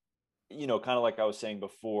of like I was saying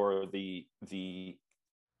before,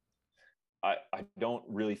 I don't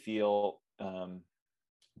really feel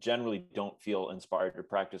generally don't feel inspired to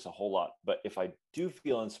practice a whole lot. But if I do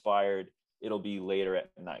feel inspired, it'll be later at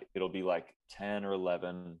night. It'll be like 10 or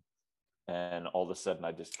 11. And all of a sudden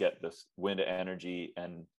I just get this wind of energy.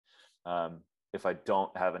 And if I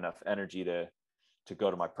don't have enough energy to go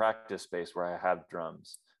to my practice space where I have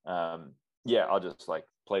drums, I'll just like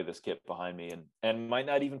play this kit behind me and might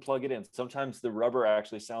not even plug it in. Sometimes the rubber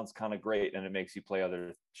actually sounds kind of great and it makes you play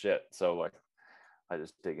other shit. So like, I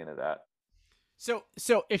just dig into that. So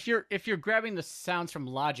if you're grabbing the sounds from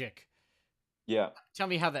Logic, tell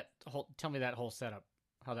me that whole setup,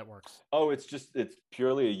 how that works. Oh, it's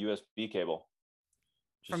purely a USB cable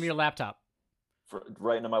from your laptop,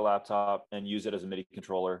 right into my laptop, and use it as a MIDI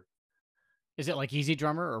controller. Is it like Easy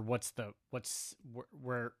Drummer, or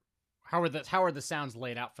how are the sounds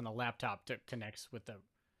laid out from the laptop to connect with the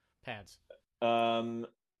pads?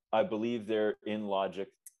 I believe they're in Logic.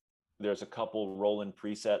 There's a couple Roland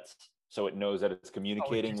presets, so it knows that it's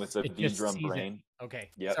communicating with the V-Drum brain. Okay.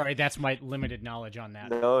 Yep. Sorry, that's my limited knowledge on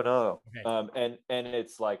that. No. Okay. And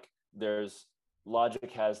it's like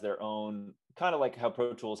Logic has their own, kind of like how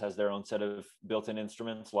Pro Tools has their own set of built-in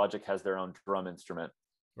instruments. Logic has their own drum instrument.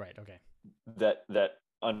 Right. Okay. That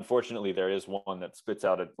unfortunately there is one that spits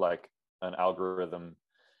out like an algorithm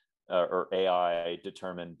or AI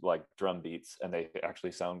determined like drum beats, and they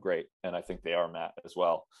actually sound great. And I think they are Matt as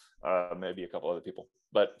well. Maybe a couple other people,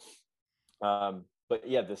 but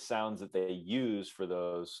yeah, the sounds that they use for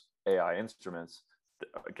those AI instruments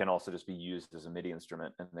can also just be used as a MIDI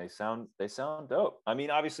instrument, and they sound dope. I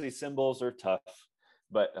mean, obviously cymbals are tough,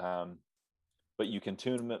 but you can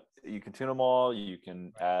tune them all. You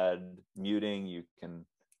can add muting. You can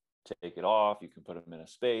take it off. You can put them in a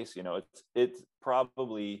space. It's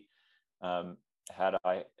probably, had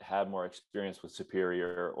I had more experience with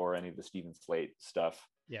Superior or any of the Stephen Slate stuff,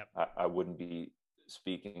 I wouldn't be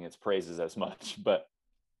speaking its praises as much. But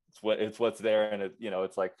it's what's there, and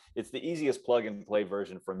it's like it's the easiest plug and play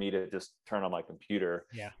version for me to just turn on my computer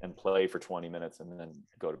and play for 20 minutes and then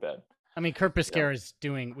go to bed. I mean, Kurt Biscayne is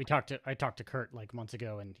doing. I talked to Kurt like months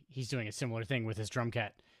ago, and he's doing a similar thing with his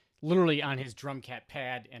Drumcat, literally on his Drumcat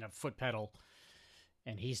pad and a foot pedal,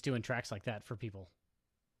 and he's doing tracks like that for people.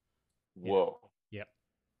 Whoa. Yep.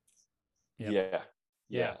 Yeah.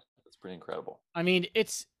 That's pretty incredible. I mean,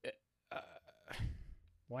 it's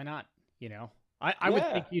why not? I would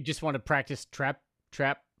think you just want to practice trap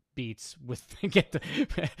beats with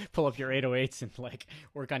pull up your 808s and like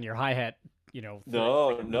work on your hi-hat. No.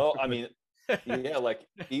 I mean, like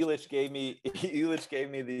Elish gave me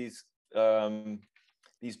these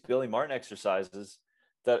Billy Martin exercises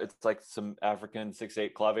that it's like some African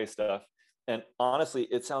 6/8 clave stuff. And honestly,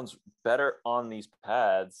 it sounds better on these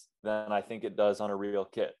pads than I think it does on a real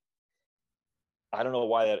kit. I don't know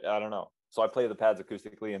why I don't know. So I play the pads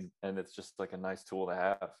acoustically, and it's just like a nice tool to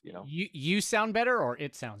have, You sound better, or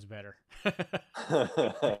it sounds better? That's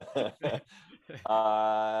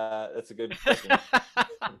a good question.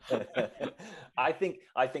 I think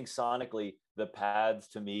sonically the pads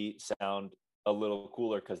to me sound a little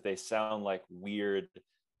cooler because they sound like weird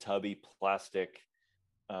tubby plastic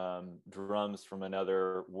drums from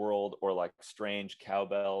another world, or like strange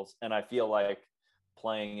cowbells. And I feel like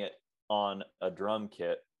playing it on a drum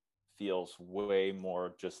kit feels way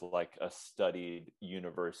more just like a studied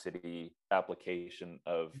university application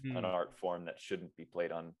of an Mm. art form that shouldn't be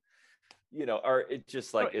played on, or it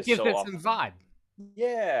just Oh, like it is gives so it some off. vibe.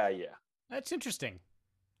 Yeah, yeah, That's interesting.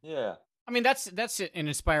 yeah. I mean, that's an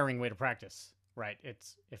inspiring way to practice, right?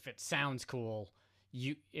 It's if it sounds cool,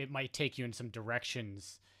 it might take you in some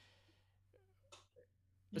directions,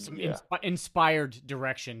 some Yeah. inspired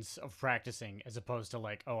directions of practicing, as opposed to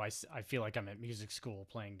like, oh, I feel like I'm at music school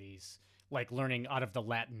playing these, like learning out of the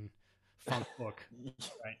Latin funk book,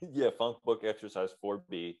 right? Yeah, funk book exercise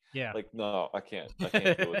 4B. Yeah. Like, no, I can't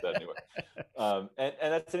deal with that anymore. And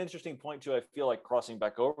that's an interesting point too. I feel like crossing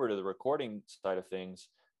back over to the recording side of things,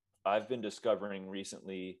 I've been discovering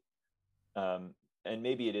recently, um, and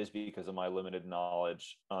maybe it is because of my limited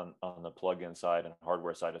knowledge on the plug-in side and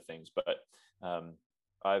hardware side of things, but um,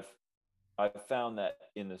 I've I've found that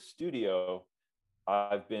in the studio,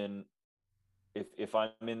 I've been if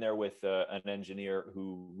I'm in there with an engineer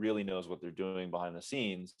who really knows what they're doing behind the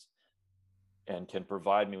scenes and can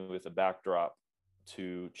provide me with a backdrop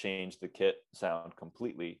to change the kit sound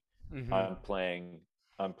completely, Hmm. i'm playing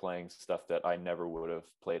I'm playing stuff that I never would have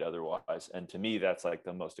played otherwise. And to me, that's like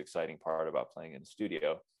the most exciting part about playing in the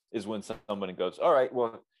studio, is when somebody goes, all right,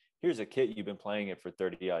 well, here's a kit, you've been playing it for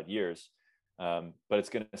 30 odd years, but it's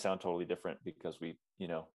going to sound totally different because we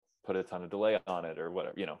put a ton of delay on it or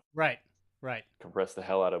whatever, Right. Right. compress the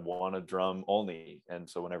hell out of one a drum only, and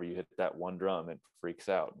so whenever you hit that one drum, it freaks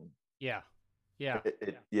out. And Yeah. Yeah.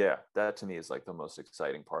 yeah, that to me is like the most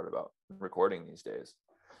exciting part about recording these days.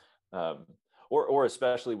 um, or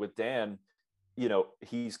especially with Dan,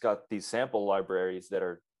 he's got these sample libraries that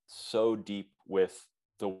are so deep with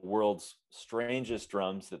the world's strangest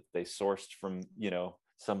drums that they sourced from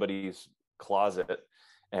somebody's closet,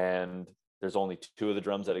 and there's only two of the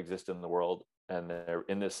drums that exist in the world, and they're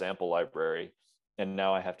in this sample library. And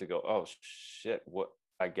now I have to go, oh shit, what?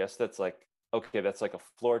 I guess that's like, okay, that's like a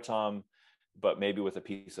floor tom, but maybe with a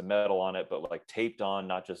piece of metal on it, but like taped on,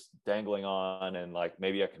 not just dangling on. And like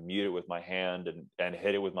maybe I can mute it with my hand and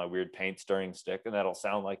hit it with my weird paint stirring stick, and that'll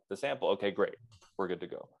sound like the sample. Okay, great, we're good to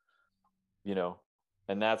go. You know,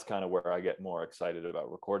 and that's kind of where I get more excited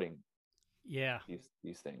about recording Yeah.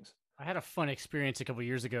 these things. I had a fun experience a couple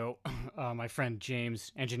years ago. My friend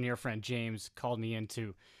James, engineer friend James, called me in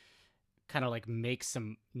to kind of like make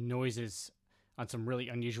some noises on some really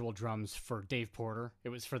unusual drums for Dave Porter. It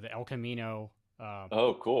was for the El Camino. Uh,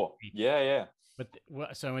 Oh, cool. Yeah, yeah.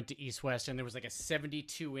 so I went to East West, and there was like a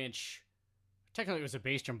 72-inch. Technically, it was a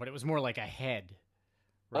bass drum, but it was more like a head,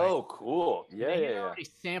 right? Oh, cool. And Yeah, they yeah, had yeah. already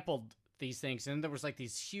sampled these things, and there was like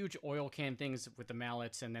these huge oil can things with the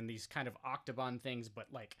mallets, and then these kind of octagon things, but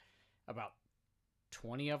like about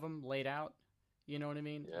 20 of them laid out. You know what I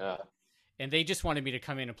mean? Yeah. And they just wanted me to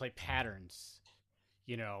come in and play patterns,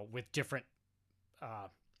 with different uh,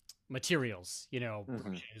 materials, Hmm.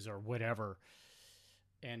 brushes or whatever,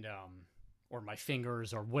 and or my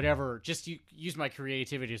fingers or whatever. Just use my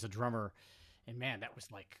creativity as a drummer, and man, that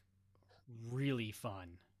was like really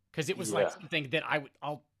fun because it was like Yeah. something that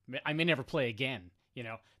I may never play again.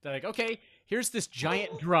 They're like, okay, here's this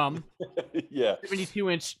giant drum, Yeah.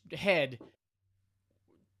 72-inch head.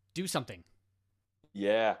 Do something.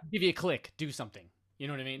 Yeah. Give you a click. Do something. You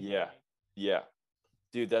know what I mean? Yeah. Yeah.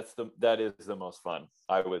 Dude, that is the most fun,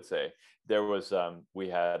 I would say. There was we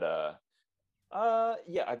had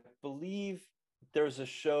yeah, I believe there's a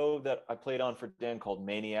show that I played on for Dan called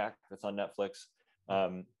Maniac that's on Netflix.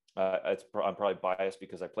 I'm probably biased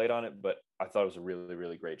because I played on it, but I thought it was a really,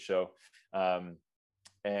 really great show. Um,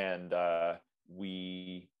 and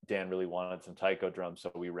we Dan really wanted some taiko drums,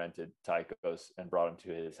 so we rented taikos and brought them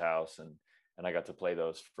to his house, and I got to play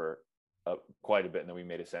those for quite a bit, and then we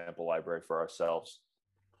made a sample library for ourselves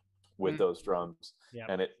with Mm, those drums. yeah.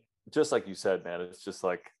 And it, just like you said, man, it's just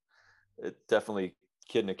like, it definitely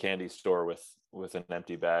kid in a candy store with an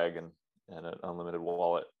empty bag and an unlimited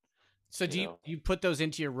wallet. So You know, do you put those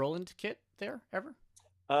into your Roland kit there ever?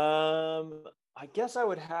 I guess I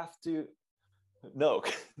would have to. No,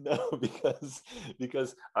 no,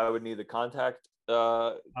 because I would need the contact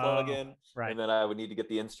plug Oh, in, right. and then I would need to get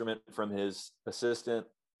the instrument from his assistant.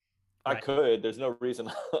 I Right. could. There's no reason.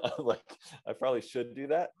 Like, I probably should do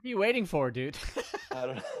that. What are you waiting for, dude? I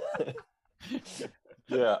don't know.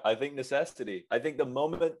 Yeah, I think necessity. I think the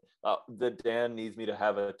moment that Dan needs me to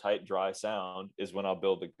have a tight, dry sound is when I'll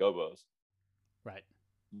build the gobos. Right.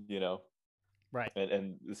 You know, Right.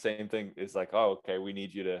 and the same thing is like, oh, okay, we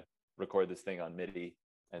need you to record this thing on MIDI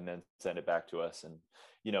and then send it back to us. And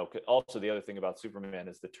also the other thing about Superman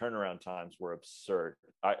is the turnaround times were absurd.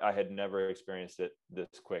 I had never experienced it this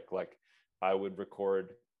quick. Like, I would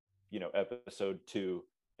record, episode 2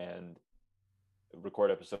 and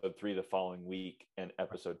record episode 3 the following week, and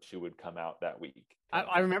episode 2 would come out that week.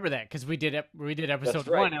 I remember that because we did episode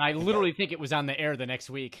right. 1, and I literally think it was on the air the next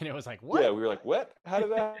week, and it was like, what? Yeah, we were like, what? How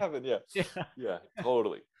did that happen? Yeah, yeah,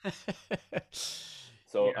 totally.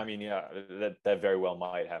 So Yeah. I mean, yeah, that very well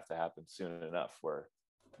might have to happen soon enough. Where,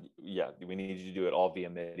 yeah, we need you to do it all via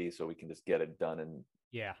MIDI so we can just get it done and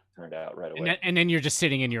Yeah. turned out right away. And then you're just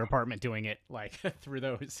sitting in your apartment doing it like through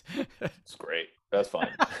those. It's great. That's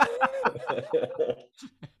fine.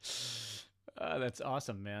 That's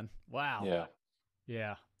awesome, man. Wow. Yeah.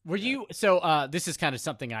 Yeah. Were you so this is kind of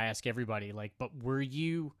something I ask everybody, like, but were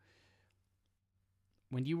you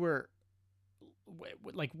when you were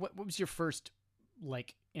like what was your first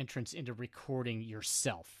like entrance into recording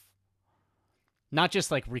yourself? Not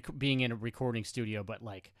just like being in a recording studio, but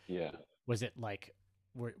like Yeah. was it like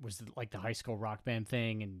was it like the high school rock band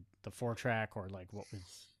thing and the 4-track, or like what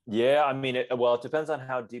was? Yeah, I mean, it depends on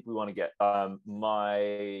how deep we want to get.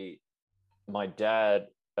 My dad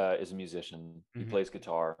is a musician. He plays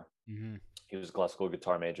guitar. Mm-hmm. He was a classical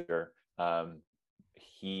guitar major. But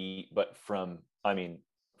I mean,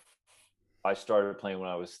 I started playing when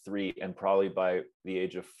I was 3, and probably by the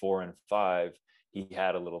age of 4 and 5, he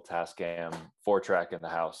had a little Tascam 4-track in the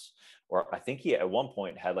house, or I think he at one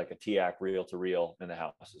point had like a TIAC reel-to-reel in the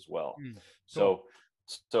house as well. Cool.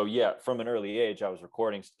 So yeah, from an early age, I was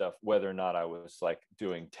recording stuff. Whether or not I was like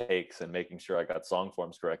doing takes and making sure I got song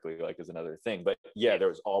forms correctly, like, is another thing. But yeah, there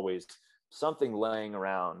was always something laying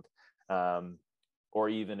around, or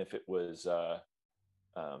even if it was,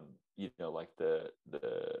 like the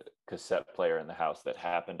cassette player in the house that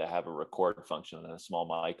happened to have a record function and a small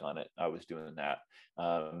mic on it, I was doing that.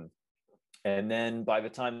 And then by the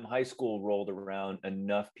time high school rolled around,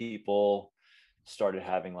 enough people started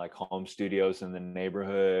having like home studios in the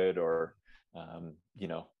neighborhood, or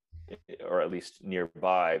or at least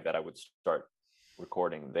nearby, that I would start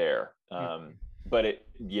recording there. But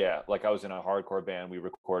like I was in a hardcore band. We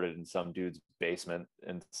recorded in some dude's basement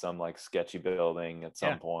in some like sketchy building at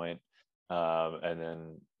some point. And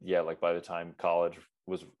then, like by the time college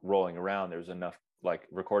was rolling around, there was enough like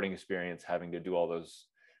recording experience having to do all those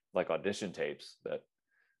like audition tapes that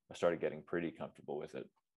I started getting pretty comfortable with it.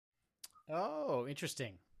 Oh,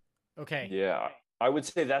 interesting. Okay. Yeah, I would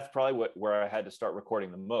say that's probably where I had to start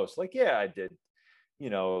recording the most. Like, yeah, I did,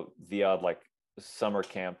 the odd like summer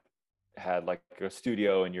camp had like a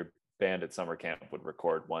studio, and your band at summer camp would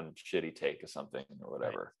record one shitty take of something or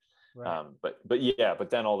whatever. Right. But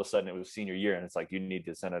then all of a sudden it was senior year, and it's like you need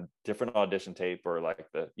to send a different audition tape, or like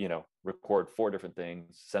record 4 different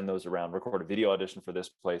things, send those around, record a video audition for this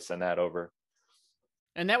place, send that over.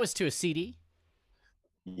 And that was to a CD?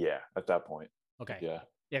 Yeah, at that point. Okay. Yeah,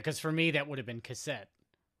 because for me that would have been cassette,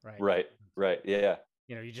 right? Right. Yeah.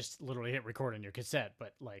 You just literally hit record on your cassette,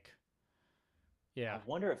 but like, yeah. I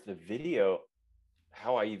wonder if the video,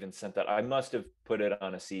 how I even sent that. I must have put it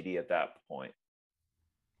on a CD at that point.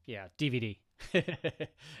 Yeah, DVD.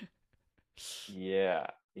 Yeah.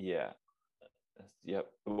 Yep.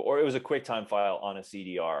 Or it was a QuickTime file on a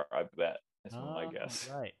CDR, I bet. That's my guess.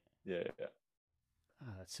 Right. Yeah.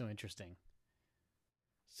 Oh, that's so interesting.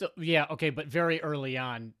 So, yeah, okay, but very early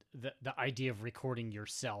on, the idea of recording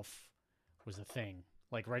yourself was a thing.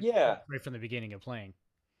 Like right from the beginning of playing.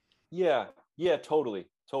 Yeah, totally.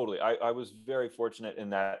 I was very fortunate in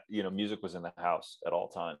that, music was in the house at all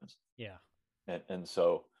times. Yeah. And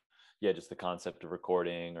so, just the concept of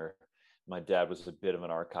recording, or my dad was a bit of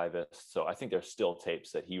an archivist. So I think there's still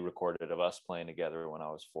tapes that he recorded of us playing together when I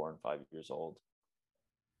was 4 and 5 years old.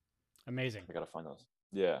 Amazing. I got to find those.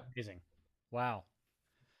 Yeah. Amazing. Wow.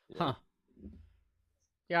 Yeah. Huh.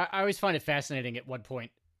 Yeah, I always find it fascinating at what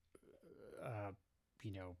point,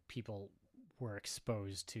 people were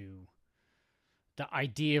exposed to the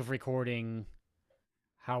idea of recording,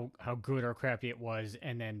 how good or crappy it was,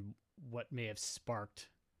 and then what may have sparked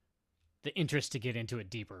the interest to get into it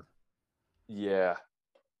deeper. Yeah,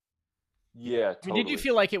 totally. Did you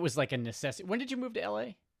feel like it was like a necessity? When did you move to LA?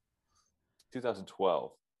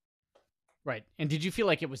 2012. Right. And did you feel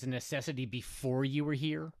like it was a necessity before you were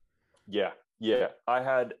here? Yeah.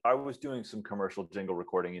 I was doing some commercial jingle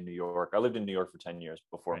recording in New York. I lived in New York for 10 years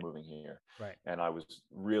before moving here. Right. And I was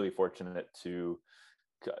really fortunate to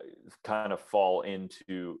kind of fall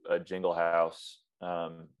into a jingle house,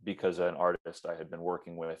 because an artist I had been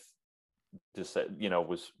working with just said,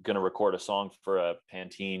 was going to record a song for a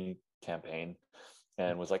Pantene campaign,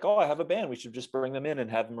 and was like, oh, I have a band. We should just bring them in and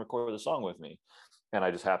have them record the song with me. And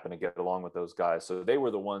I just happened to get along with those guys. So they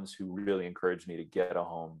were the ones who really encouraged me to get a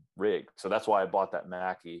home rig. So that's why I bought that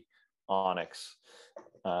Mackie Onyx,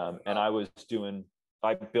 and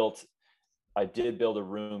I did build a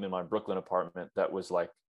room in my Brooklyn apartment that was like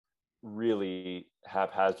really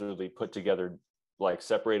haphazardly put together, like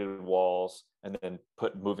separated walls, and then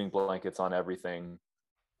put moving blankets on everything,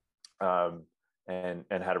 and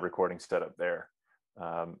had a recording set up there.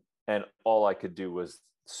 And all I could do was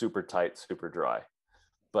super tight, super dry.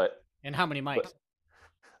 But And how many mics?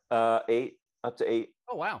 eight, up to eight.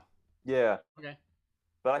 Oh wow. Yeah. Okay.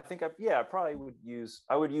 But I think I probably would use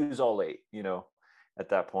all eight, at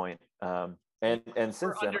that point. And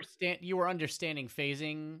since then, You were understanding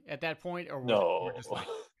phasing at that point, or was you were no. just like,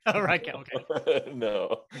 all right, okay,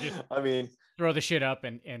 No. just I mean, throw the shit up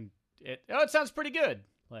and it sounds pretty good.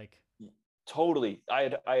 Like, totally.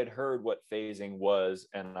 I had heard what phasing was,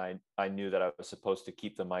 and I knew that I was supposed to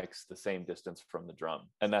keep the mics the same distance from the drum,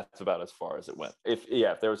 and that's about as far as it went. If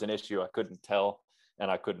there was an issue I couldn't tell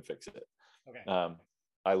and I couldn't fix it, okay,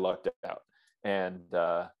 I lucked out. And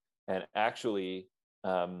actually,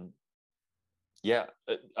 I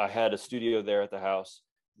had a studio there at the house.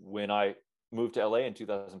 When I moved to LA in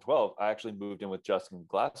 2012, I actually moved in with Justin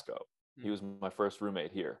Glasgow. He was my first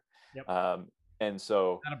roommate here. Yep. And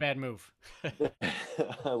so not a bad move.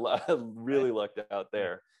 I really lucked out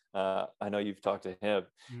there. I know you've talked to him,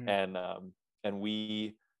 Mm-hmm. and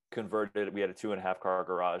we converted. We had a 2.5 car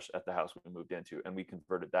garage at the house we moved into, and we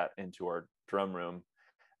converted that into our drum room.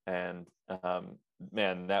 And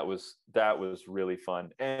man, that was really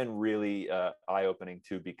fun and really eye opening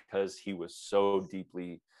too, because he was so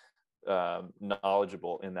deeply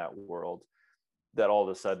knowledgeable in that world that all of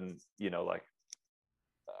a sudden, like,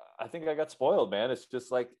 I think I got spoiled, man. It's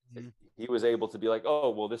just like he was able to be like,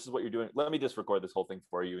 oh, well, this is what you're doing. Let me just record this whole thing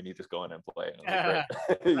for you, and you just go in and play. And I'm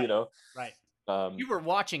like, great. Right. Right. You You were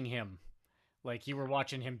watching him, like you were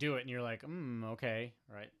watching him do it, and you're like, okay,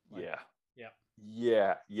 right. Like,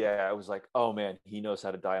 yeah. I was like, oh man, he knows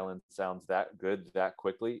how to dial in sounds that good that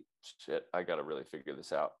quickly. Shit, I got to really figure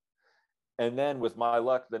this out. And then with my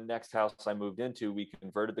luck, the next house I moved into, we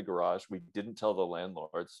converted the garage. We didn't tell the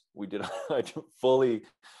landlords. We did I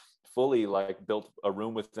fully like built a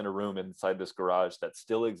room within a room inside this garage that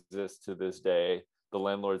still exists to this day. The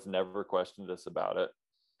landlords never questioned us about it.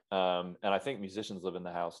 And I think musicians live in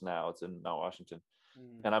the house now. It's in Mount Washington.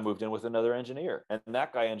 And I moved in with another engineer, and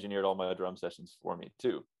that guy engineered all my drum sessions for me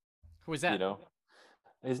too. Who was that?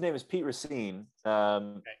 His name is Pete Racine.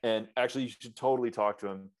 Okay. And actually, you should totally talk to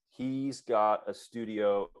him. He's got a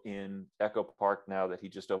studio in Echo Park now that he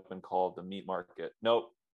just opened called the Meat Market.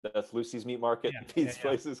 Nope, that's Lucy's Meat Market. Yeah, Pete's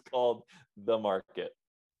place is called the Market.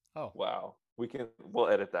 Oh, wow. We'll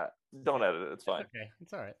edit that. Don't edit it. It's fine. Okay,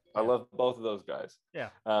 it's all right. I love both of those guys. Yeah.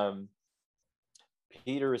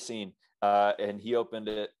 Peter Racine, and he opened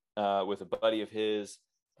it with a buddy of his.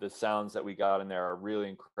 The sounds that we got in there are really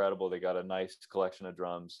incredible. They got a nice collection of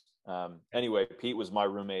drums. Anyway, Pete was my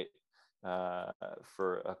roommate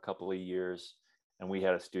for a couple of years, and we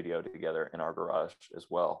had a studio together in our garage as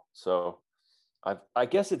well. So I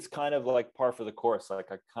guess it's kind of like par for the course.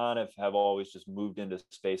 Like, I kind of have always just moved into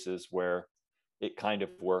spaces where it kind of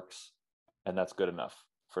works, and that's good enough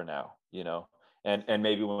for now, and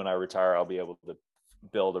maybe when I retire, I'll be able to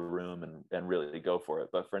build a room and really go for it.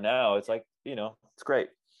 But for now, it's like, it's great.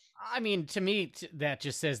 I mean, to me, that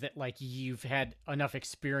just says that like you've had enough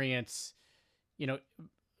experience,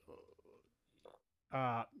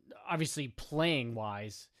 obviously playing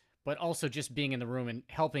wise, but also just being in the room and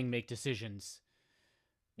helping make decisions,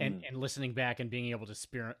 and listening back and being able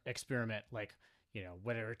to experiment, like,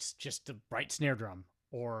 whether it's just a bright snare drum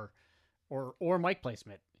or mic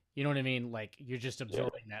placement. You know what I mean? Like, you're just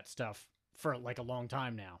absorbing that stuff for like a long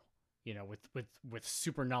time now, with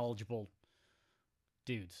super knowledgeable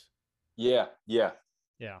dudes. Yeah. Yeah.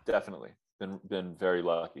 Definitely. Been very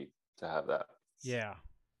lucky to have that. Yeah.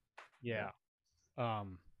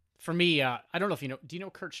 For me, I don't know if do you know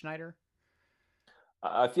Kurt Schneider?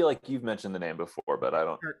 I feel like you've mentioned the name before, but I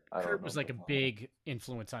don't. Kurt was like a big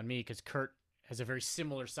influence on me because Kurt has a very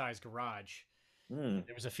similar sized garage. There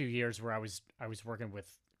was a few years where I was working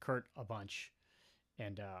with Kurt a bunch,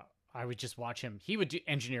 and I would just watch him. He would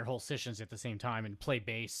engineer whole sessions at the same time and play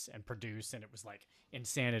bass and produce, and it was like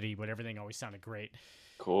insanity, but everything always sounded great.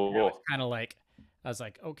 Cool. Kind of like, I was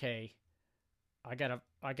like, okay, I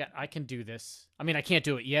can do this. I mean, I can't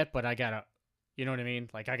do it yet, but I gotta, you know what I mean?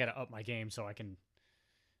 Like, I gotta up my game so I can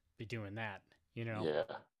be doing that,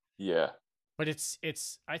 Yeah. But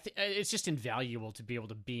I think it's just invaluable to be able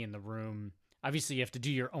to be in the room. Obviously, you have to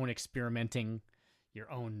do your own experimenting, your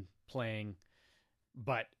own playing,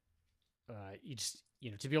 but you just,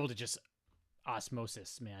 to be able to just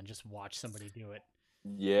osmosis, man, just watch somebody do it.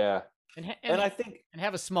 Yeah. and And I think and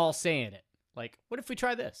have a small say in it. Like, what if we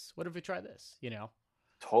try this? What if we try this? You know?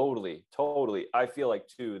 totally, totally. I feel like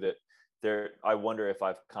too that I wonder if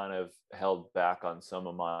I've kind of held back on some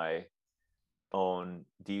of my own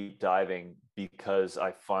deep diving because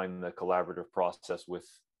I find the collaborative process with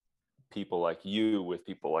people like you, with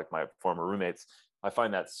people like my former roommates, I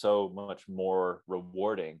find that so much more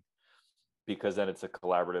rewarding because then it's a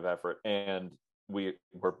collaborative effort and we're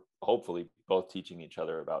hopefully both teaching each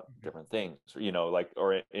other about different things, you know, like,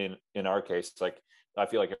 or in our case, like, I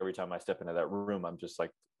feel like every time I step into that room, I'm just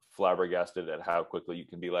like flabbergasted at how quickly you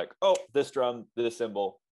can be like, oh, this drum, this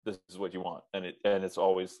cymbal, this is what you want. And it's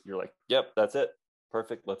always, you're like, yep, that's it,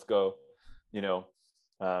 perfect, let's go, you know.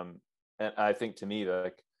 um and I think to me,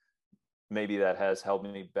 like, maybe that has held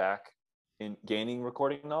me back in gaining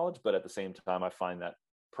recording knowledge, but at the same time I find that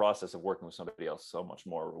process of working with somebody else so much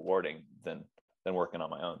more rewarding than working on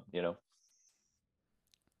my own, you know.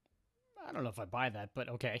 I don't know if I buy that, but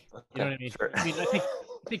okay. You know Okay, what I mean? sure.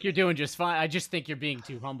 I think you're doing just fine. I just think you're being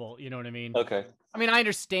too humble. You know what I mean? Okay. I mean, I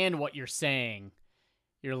understand what you're saying.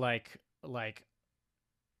 You're like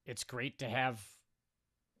it's great to have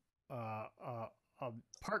a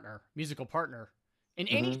partner, musical partner, in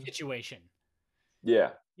any Hmm. situation.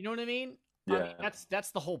 Yeah. You know what I mean? I mean, Yeah.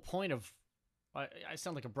 that's the whole point of. I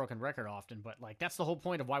sound like a broken record often, but like that's the whole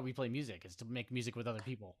point of why we play music is to make music with other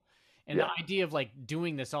people. And the Yeah. idea of like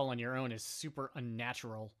doing this all on your own is super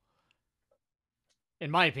unnatural, in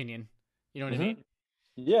my opinion. You know what I Hmm. mean?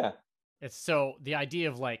 Yeah. It's so the idea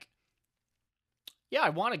of like, yeah, I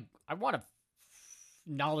want a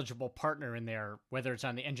knowledgeable partner in there, whether it's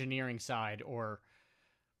on the engineering side or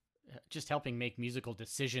just helping make musical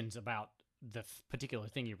decisions about the particular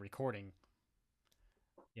thing you're recording.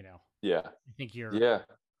 You know, Yeah. I think you're, Yeah.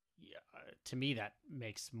 yeah, to me, that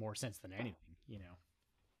makes more sense than anything, you know?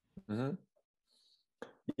 Hmm.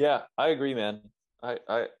 Yeah, I agree, man.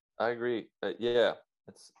 I agree. Yeah,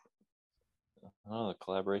 it's, I don't know, the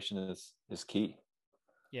collaboration is key.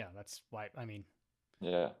 Yeah, that's why, I mean,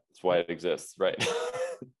 Yeah, that's why it exists, right?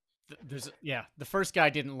 yeah, the first guy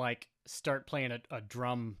didn't like start playing a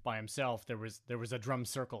drum by himself. There was a drum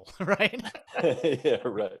circle, right? Yeah,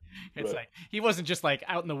 right, It's right. like, he wasn't just like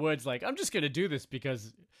out in the woods, like, I'm just going to do this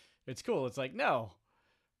because it's cool. It's like, no,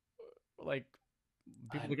 like,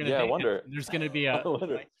 people are going to Yeah, I dance. wonder. There's going to be I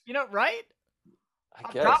wonder. like, right?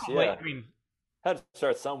 I guess, Probably. yeah. I mean, Had to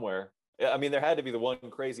start somewhere. Yeah, I mean, there had to be the one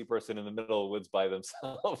crazy person in the middle of the woods by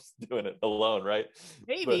themselves doing it alone, right? But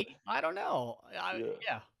maybe. I don't know. yeah,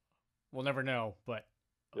 Yeah, we'll never know. But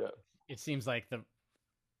yeah, it seems like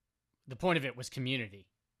the point of it was community,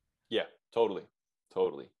 yeah, totally,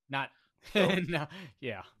 totally. not So no.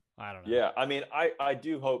 Yeah, I don't know. yeah, I mean, I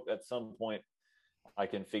do hope at some point I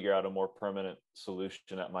can figure out a more permanent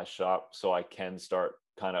solution at my shop so I can start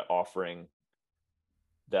kind of offering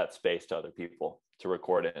that space to other people to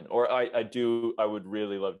record in. Or I would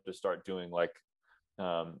really love to start doing like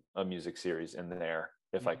a music series in there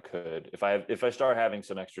if I Mhm. could. If I start having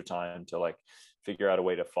some extra time to like figure out a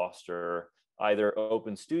way to foster either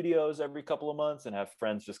open studios every couple of months and have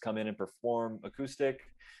friends just come in and perform acoustic,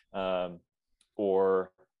 um,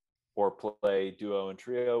 or play duo and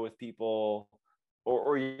trio with people,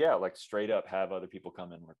 or yeah, like straight up have other people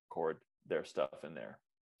come and record their stuff in there.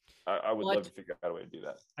 I would Well, love to figure out a way to do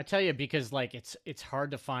that. I tell you because like it's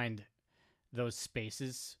hard to find those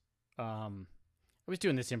spaces. I was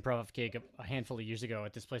doing this improv gig a handful of years ago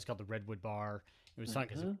at this place called the Redwood Bar. It was fun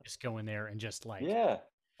because Hmm. just go in there and just like, Yeah,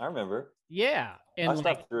 I remember. yeah, I and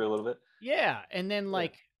like, stopped through a little bit. yeah, and then Yeah.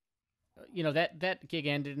 like, that gig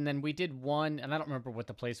ended, and then we did one, and I don't remember what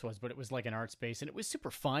the place was, but it was like an art space, and it was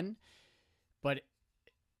super fun. But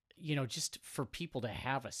just for people to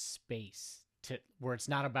have a space to where it's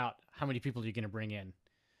not about how many people you're going to bring in.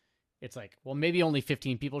 It's like, well, maybe only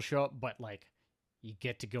 15 people show up, but like you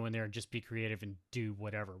get to go in there and just be creative and do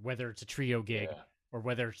whatever, whether it's a trio gig Yeah. or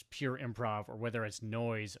whether it's pure improv or whether it's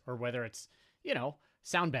noise or whether it's,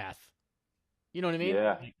 sound bath. You know what I mean?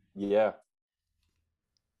 Yeah. Like, Yeah.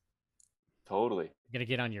 Totally. you got to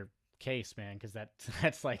get on your case, man, because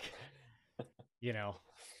that's like, you know,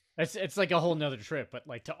 it's like a whole nother trip. But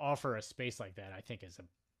like to offer a space like that, I think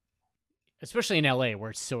especially in LA where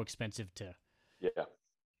it's so expensive Yeah.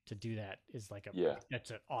 to do that is like Yeah.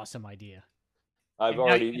 that's an awesome idea. I've And now,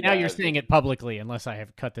 already, and now you're yeah. saying it publicly, unless I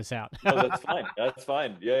have cut this out. No, that's fine. That's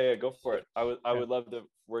fine. Yeah. Yeah. Go for it. I Yeah. would love to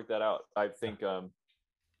work that out. I think,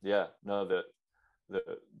 yeah, no, the,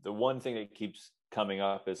 the one thing that keeps coming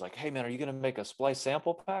up is like, hey man, are you going to make a splice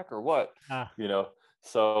sample pack or what? Ah, You know?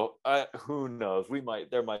 So who knows?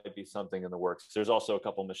 There might be something in the works. There's also a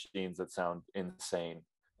couple machines that sound insane.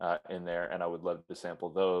 in there, and I would love to sample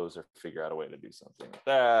those or figure out a way to do something like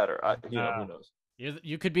that, or who knows.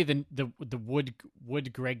 You could be the wood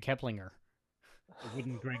Greg Keplinger, the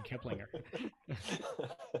wooden Greg Keplinger.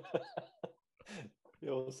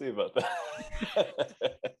 Yeah, we'll see about that.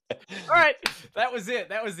 All right, that was it.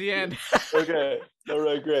 That was the end. Okay, all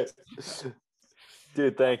right, great,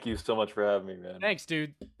 dude. Thank you so much for having me, man. Thanks,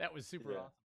 dude. That was super awesome.